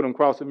sacks and put them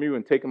across the mule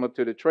and take them up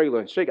to the trailer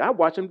and shake. I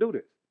watch him do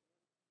this.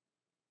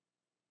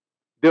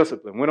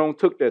 Discipline. Went on,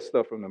 took that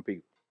stuff from them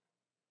people.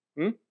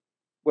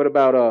 What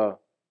about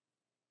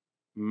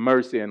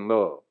mercy and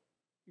love?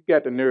 You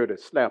got the nerve to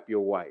slap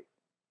your wife.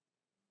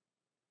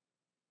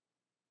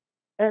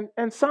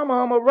 And some of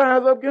them will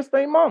rise up against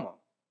their mama.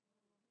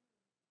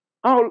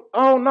 Oh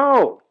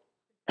no.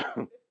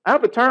 I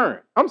have a turn.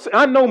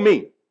 I know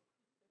me.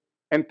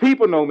 And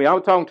people know me. I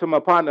was talking to my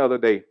partner the other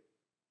day.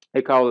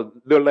 They call it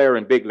Little Larry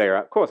and Big Larry.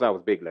 Of course I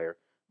was Big Larry.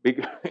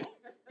 Big,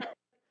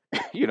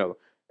 you know.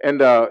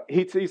 And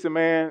he said,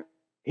 man,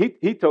 he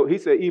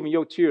said, even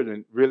your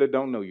children really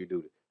don't know you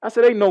do this. I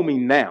said, they know me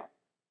now.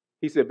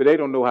 He said, but they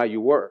don't know how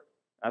you work.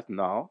 I said,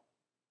 no.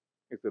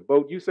 He said,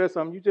 Bo, you said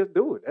something, you just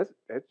do it.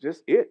 That's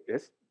just it.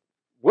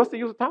 What's the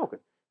use of talking?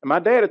 And my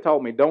dad had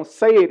told me, don't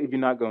say it if you're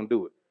not going to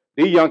do it.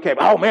 These young cats,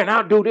 oh man,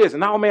 I'll do this,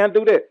 and oh man, I'll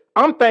do that.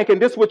 I'm thinking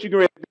this is what you're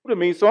going to do to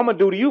me, so I'm going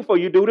to do to you before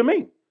you do to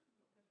me.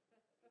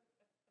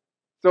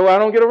 So I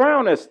don't get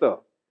around that stuff.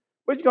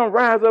 But you're going to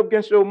rise up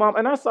against your mom.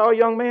 And I saw a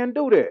young man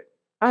do that.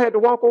 I had to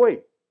walk away.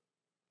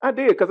 I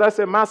did, because I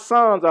said, my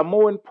sons are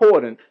more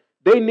important.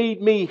 They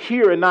need me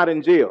here and not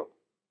in jail.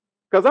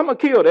 Because I'm going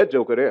to kill that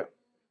joker there.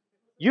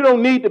 You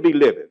don't need to be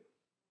living.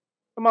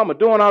 My mama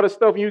doing all this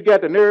stuff and you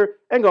got the nerve.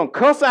 Ain't going to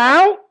cuss her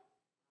out.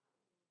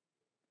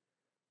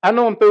 I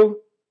know I'm through.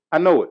 I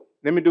know it.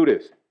 Let me do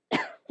this.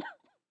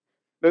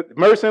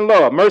 Mercy and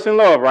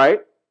love,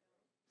 right?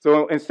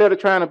 So instead of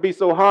trying to be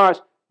so harsh,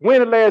 when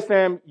the last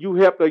time you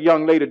helped a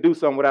young lady do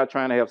something without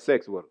trying to have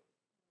sex with her?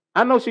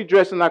 I know she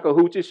dressing like a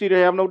hoochie. She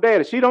didn't have no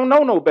daddy. She don't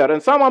know no better.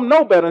 And some of them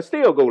know better and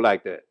still go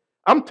like that.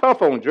 I'm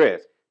tough on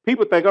dress.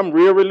 People think I'm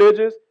real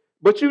religious,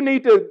 but you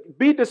need to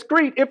be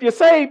discreet. If you're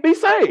saved, be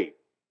saved.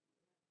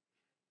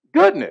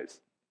 Goodness.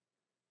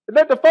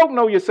 Let the folk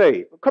know you're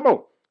saved. Come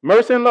on.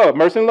 Mercy and love,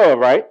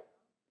 right?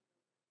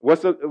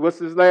 What's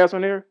this last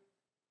one here?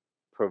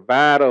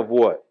 Provide of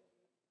what?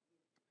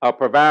 A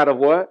provider of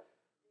what?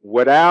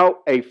 Without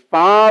a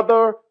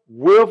father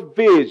with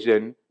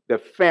vision, the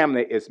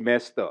family is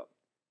messed up.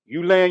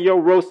 You laying your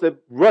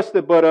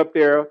rusted butt up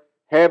there,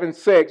 having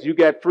sex, you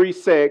got free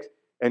sex,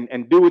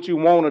 and do what you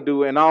want to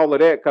do and all of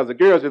that, because the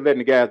girls are letting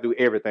the guys do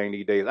everything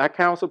these days. I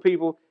counsel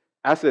people,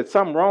 I said,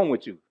 something wrong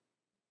with you.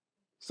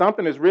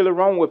 Something is really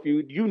wrong with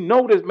you. You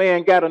know this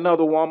man got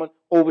another woman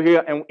over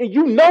here, and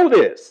you know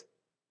this.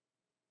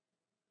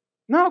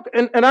 No,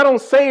 and I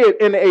don't say it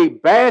in a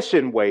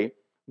bashing way.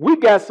 We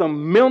got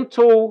some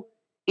mental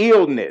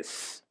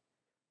illness.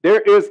 There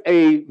is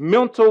a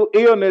mental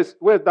illness.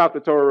 Where's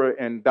Dr. Torah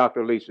and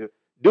Dr. Alicia?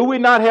 Do we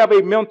not have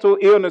a mental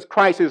illness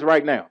crisis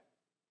right now?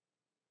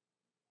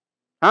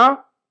 Huh?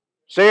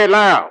 Say it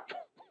loud.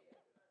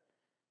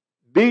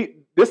 This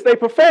is a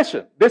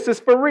profession. This is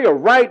for real.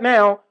 Right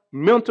now,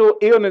 mental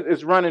illness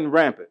is running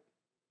rampant.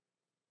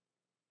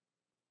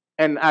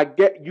 And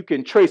you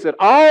can trace it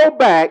all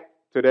back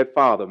to that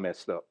father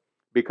messed up.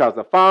 Because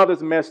the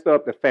father's messed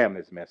up, the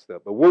family's messed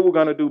up. But what we're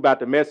going to do about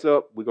the mess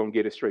up, we're going to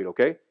get it straight,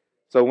 okay?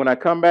 So when I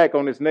come back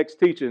on this next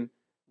teaching,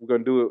 we're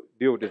going to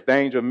deal with this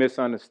danger of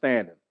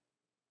misunderstanding.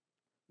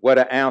 What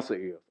the answer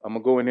is. I'm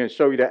going to go in here and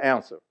show you the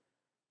answer.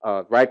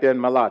 Right there in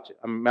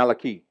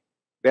Malachi.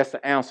 That's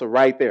the answer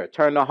right there.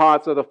 Turn the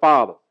hearts of the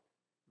fathers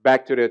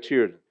back to their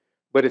children.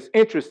 But it's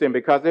interesting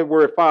because that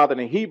word father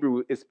in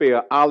Hebrew is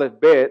spelled aleph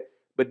bet,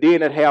 but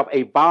then it have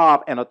a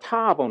vav and a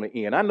tav on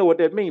the end. I know what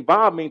that means.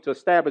 Vav means to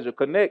establish or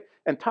connect,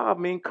 and tav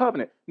means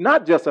covenant.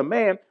 Not just a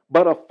man,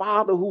 but a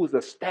father who is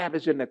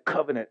establishing the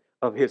covenant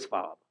of his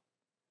father,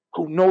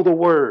 who know the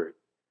word,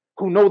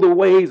 who know the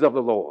ways of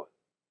the Lord.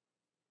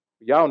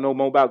 Y'all know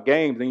more about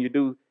games than you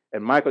do,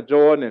 and Michael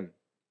Jordan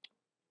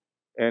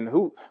and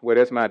who? Well,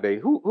 that's my day.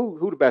 Who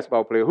the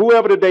basketball player?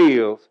 Whoever the day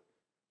is,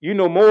 you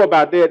know more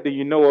about that than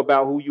you know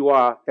about who you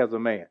are as a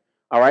man.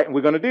 All right, and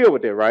we're going to deal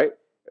with that, right?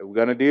 We're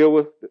going to deal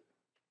with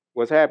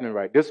what's happening,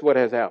 right? This is what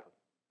has happened.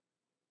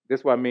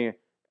 This is what men,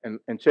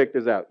 and check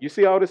this out. You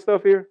see all this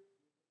stuff here?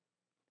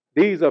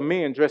 These are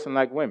men dressing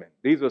like women.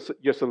 These are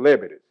your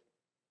celebrities.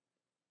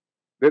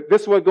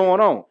 This is what's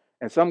going on.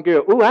 And some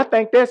girl, ooh, I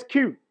think that's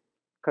cute.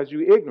 Because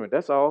you're ignorant,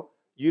 that's all.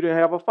 You didn't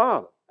have a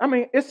father. I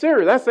mean, it's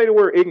serious. I say the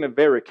word ignorant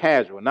very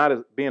casual, not as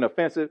being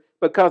offensive,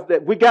 because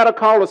we got to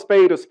call a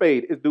spade.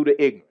 It's due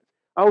to ignorance.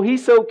 Oh,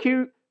 he's so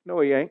cute. No,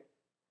 he ain't.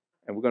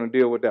 And we're going to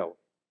deal with that one.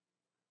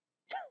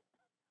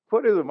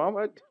 What is it,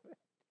 Mama?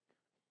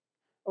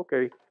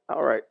 Okay,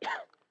 all right.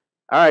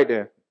 All right,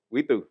 then.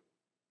 We through.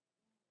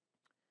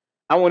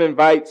 I want to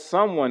invite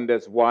someone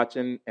that's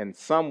watching and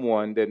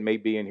someone that may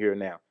be in here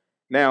now.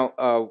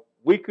 Now,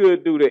 we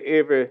could do the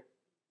every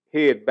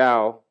head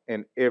bow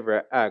and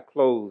every eye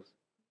closed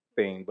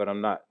thing, but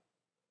I'm not.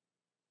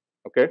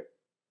 Okay?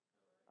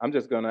 I'm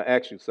just going to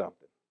ask you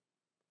something.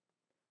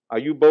 Are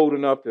you bold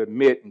enough to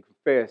admit and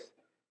confess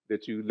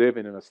that you're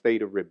living in a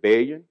state of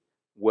rebellion,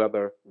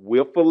 whether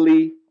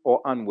willfully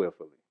or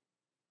unwillfully,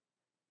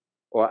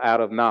 or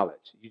out of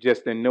knowledge? You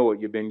just didn't know it.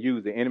 You've been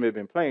used. The enemy has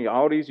been playing you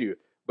all these years.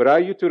 But are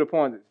you to the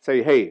point to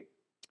say, hey,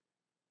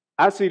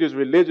 I see this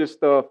religious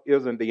stuff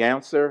isn't the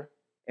answer,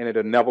 and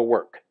it'll never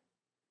work.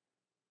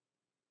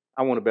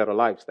 I want a better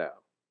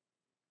lifestyle.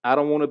 I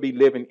don't want to be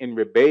living in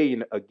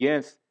rebellion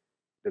against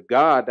the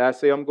God that I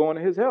say I'm going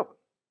to his heaven.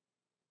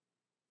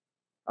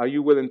 Are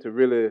you willing to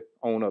really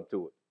own up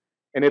to it?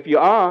 And if you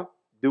are,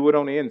 do it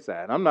on the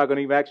inside. I'm not going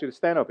to even ask you to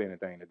stand up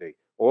anything today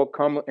or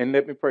come and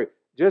let me pray.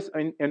 Just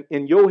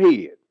in your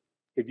head,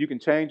 if you can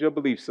change your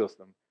belief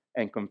system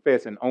and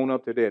confess and own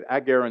up to that,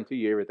 I guarantee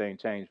you everything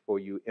changed for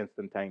you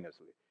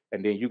instantaneously.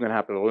 And then you're going to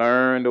have to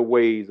learn the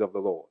ways of the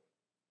Lord.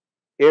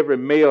 Every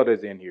male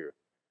that's in here,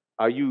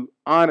 are you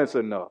honest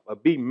enough or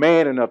be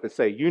man enough to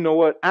say, you know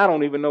what? I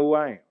don't even know who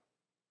I am.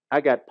 I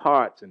got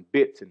parts and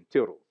bits and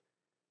tittles.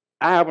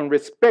 I haven't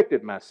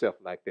respected myself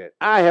like that.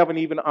 I haven't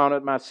even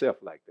honored myself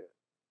like that.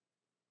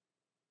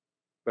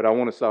 But I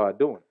want to start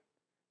doing it.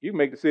 You can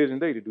make a decision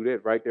today to do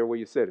that right there where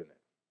you're sitting at.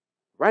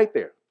 Right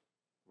there.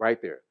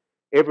 Right there.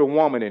 Every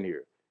woman in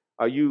here,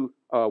 are you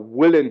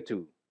willing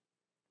to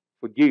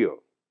forgive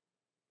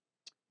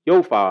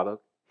your father?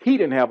 He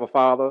didn't have a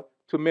father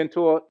to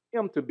mentor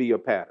him to be a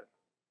pattern.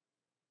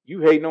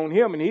 You hating on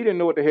him and he didn't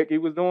know what the heck he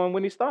was doing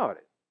when he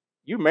started.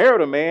 You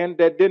married a man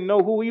that didn't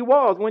know who he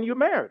was when you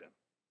married him.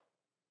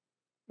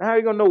 Now how are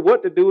you going to know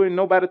what to do and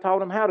nobody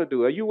taught him how to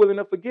do it? Are you willing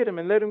to forget him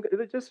and let him,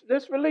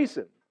 just release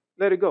him?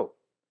 Let it go.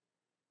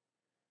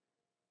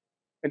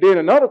 And then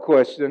another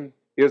question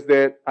is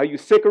that, are you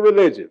sick of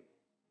religion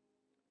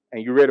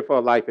and you ready for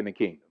a life in the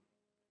kingdom?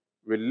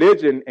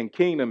 Religion and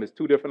kingdom is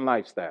two different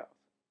lifestyles.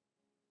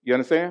 You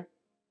understand?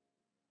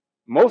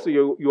 Most of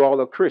you all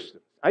are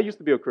Christians. I used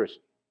to be a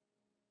Christian.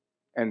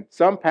 And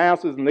some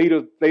pastors and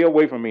leaders stay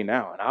away from me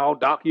now, and I'll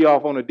dock you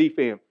off on a deep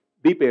end.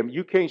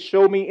 You can't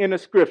show me in the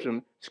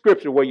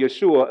scripture where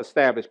Yeshua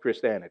established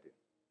Christianity.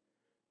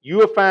 You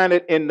will find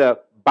it in the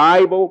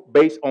Bible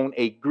based on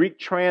a Greek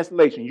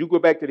translation. You go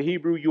back to the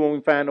Hebrew, you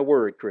won't find the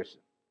word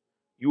Christian.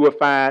 You will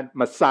find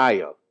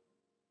Messiah,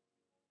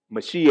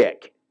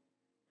 Mashiach.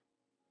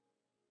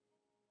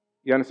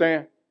 You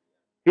understand?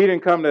 He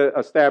didn't come to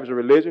establish a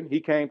religion. He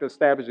came to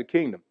establish a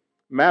kingdom.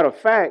 Matter of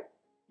fact,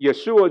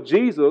 Yeshua,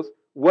 Jesus,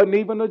 wasn't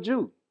even a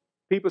Jew.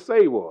 People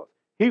say he was.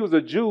 He was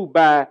a Jew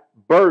by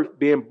birth,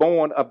 being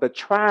born of the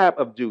tribe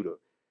of Judah.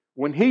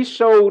 When he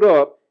showed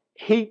up,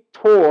 he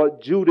tore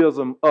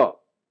Judaism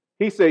up.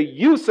 He said,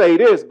 you say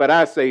this, but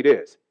I say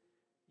this.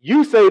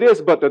 You say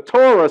this, but the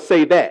Torah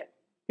say that.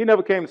 He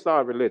never came to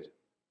start religion.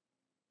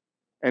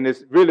 And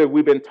it's really,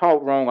 we've been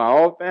taught wrong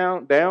all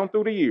down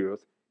through the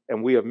years,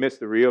 and we have missed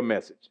the real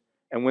message.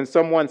 And when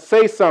someone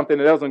says something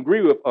that doesn't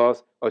agree with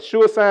us, a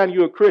sure sign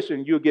you're a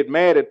Christian, you'll get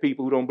mad at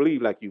people who don't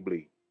believe like you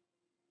believe.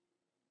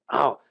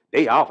 Oh,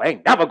 they off. I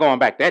ain't never going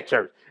back to that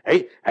church.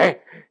 Hey,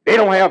 they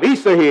don't have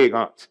Easter egg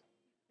hunts.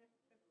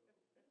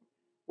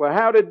 Well,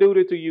 how they do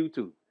it to you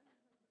too?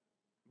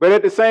 But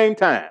at the same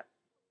time,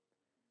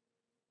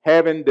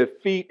 having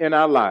defeat in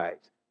our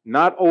lives,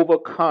 not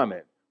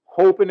overcoming,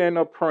 hoping and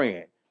a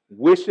praying,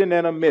 wishing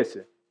and a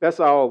missing,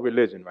 that's all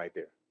religion right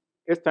there.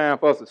 It's time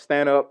for us to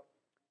stand up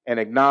and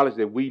acknowledge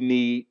that we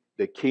need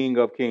the King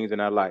of Kings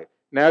in our life.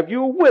 Now, if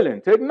you're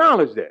willing to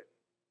acknowledge that,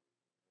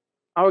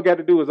 all you got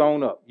to do is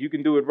own up. You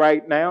can do it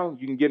right now.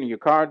 You can get in your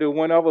car and do it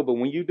whenever, but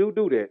when you do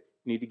that, you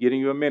need to get in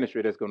your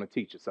ministry that's going to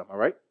teach you something, all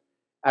right?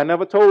 I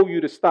never told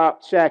you to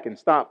stop shacking,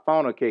 stop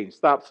fornicating,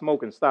 stop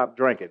smoking, stop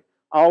drinking.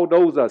 All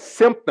those are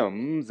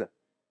symptoms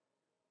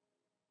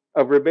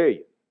of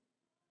rebellion.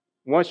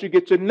 Once you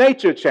get your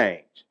nature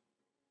changed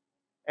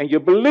and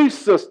your belief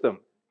system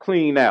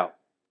cleaned out,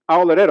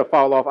 all of that will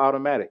fall off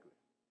automatically.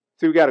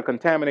 See, we got to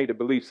contaminate the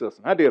belief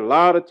system. I did a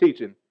lot of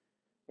teaching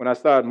when I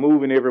started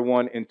moving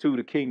everyone into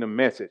the kingdom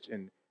message.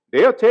 And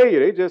they'll tell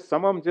you,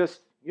 some of them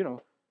just,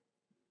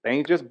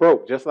 things just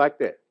broke just like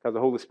that because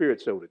the Holy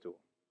Spirit showed it to them.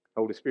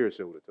 Holy Spirit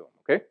showed it to them,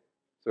 okay?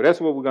 So that's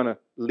what we're going to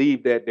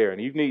leave that there.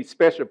 And if you need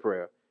special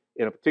prayer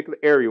in a particular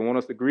area, want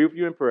us to agree with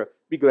you in prayer,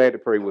 be glad to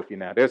pray with you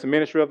now. There's a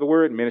ministry of the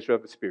word, ministry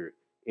of the Spirit.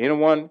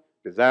 Anyone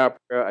desire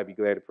prayer, I'd be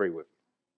glad to pray with you.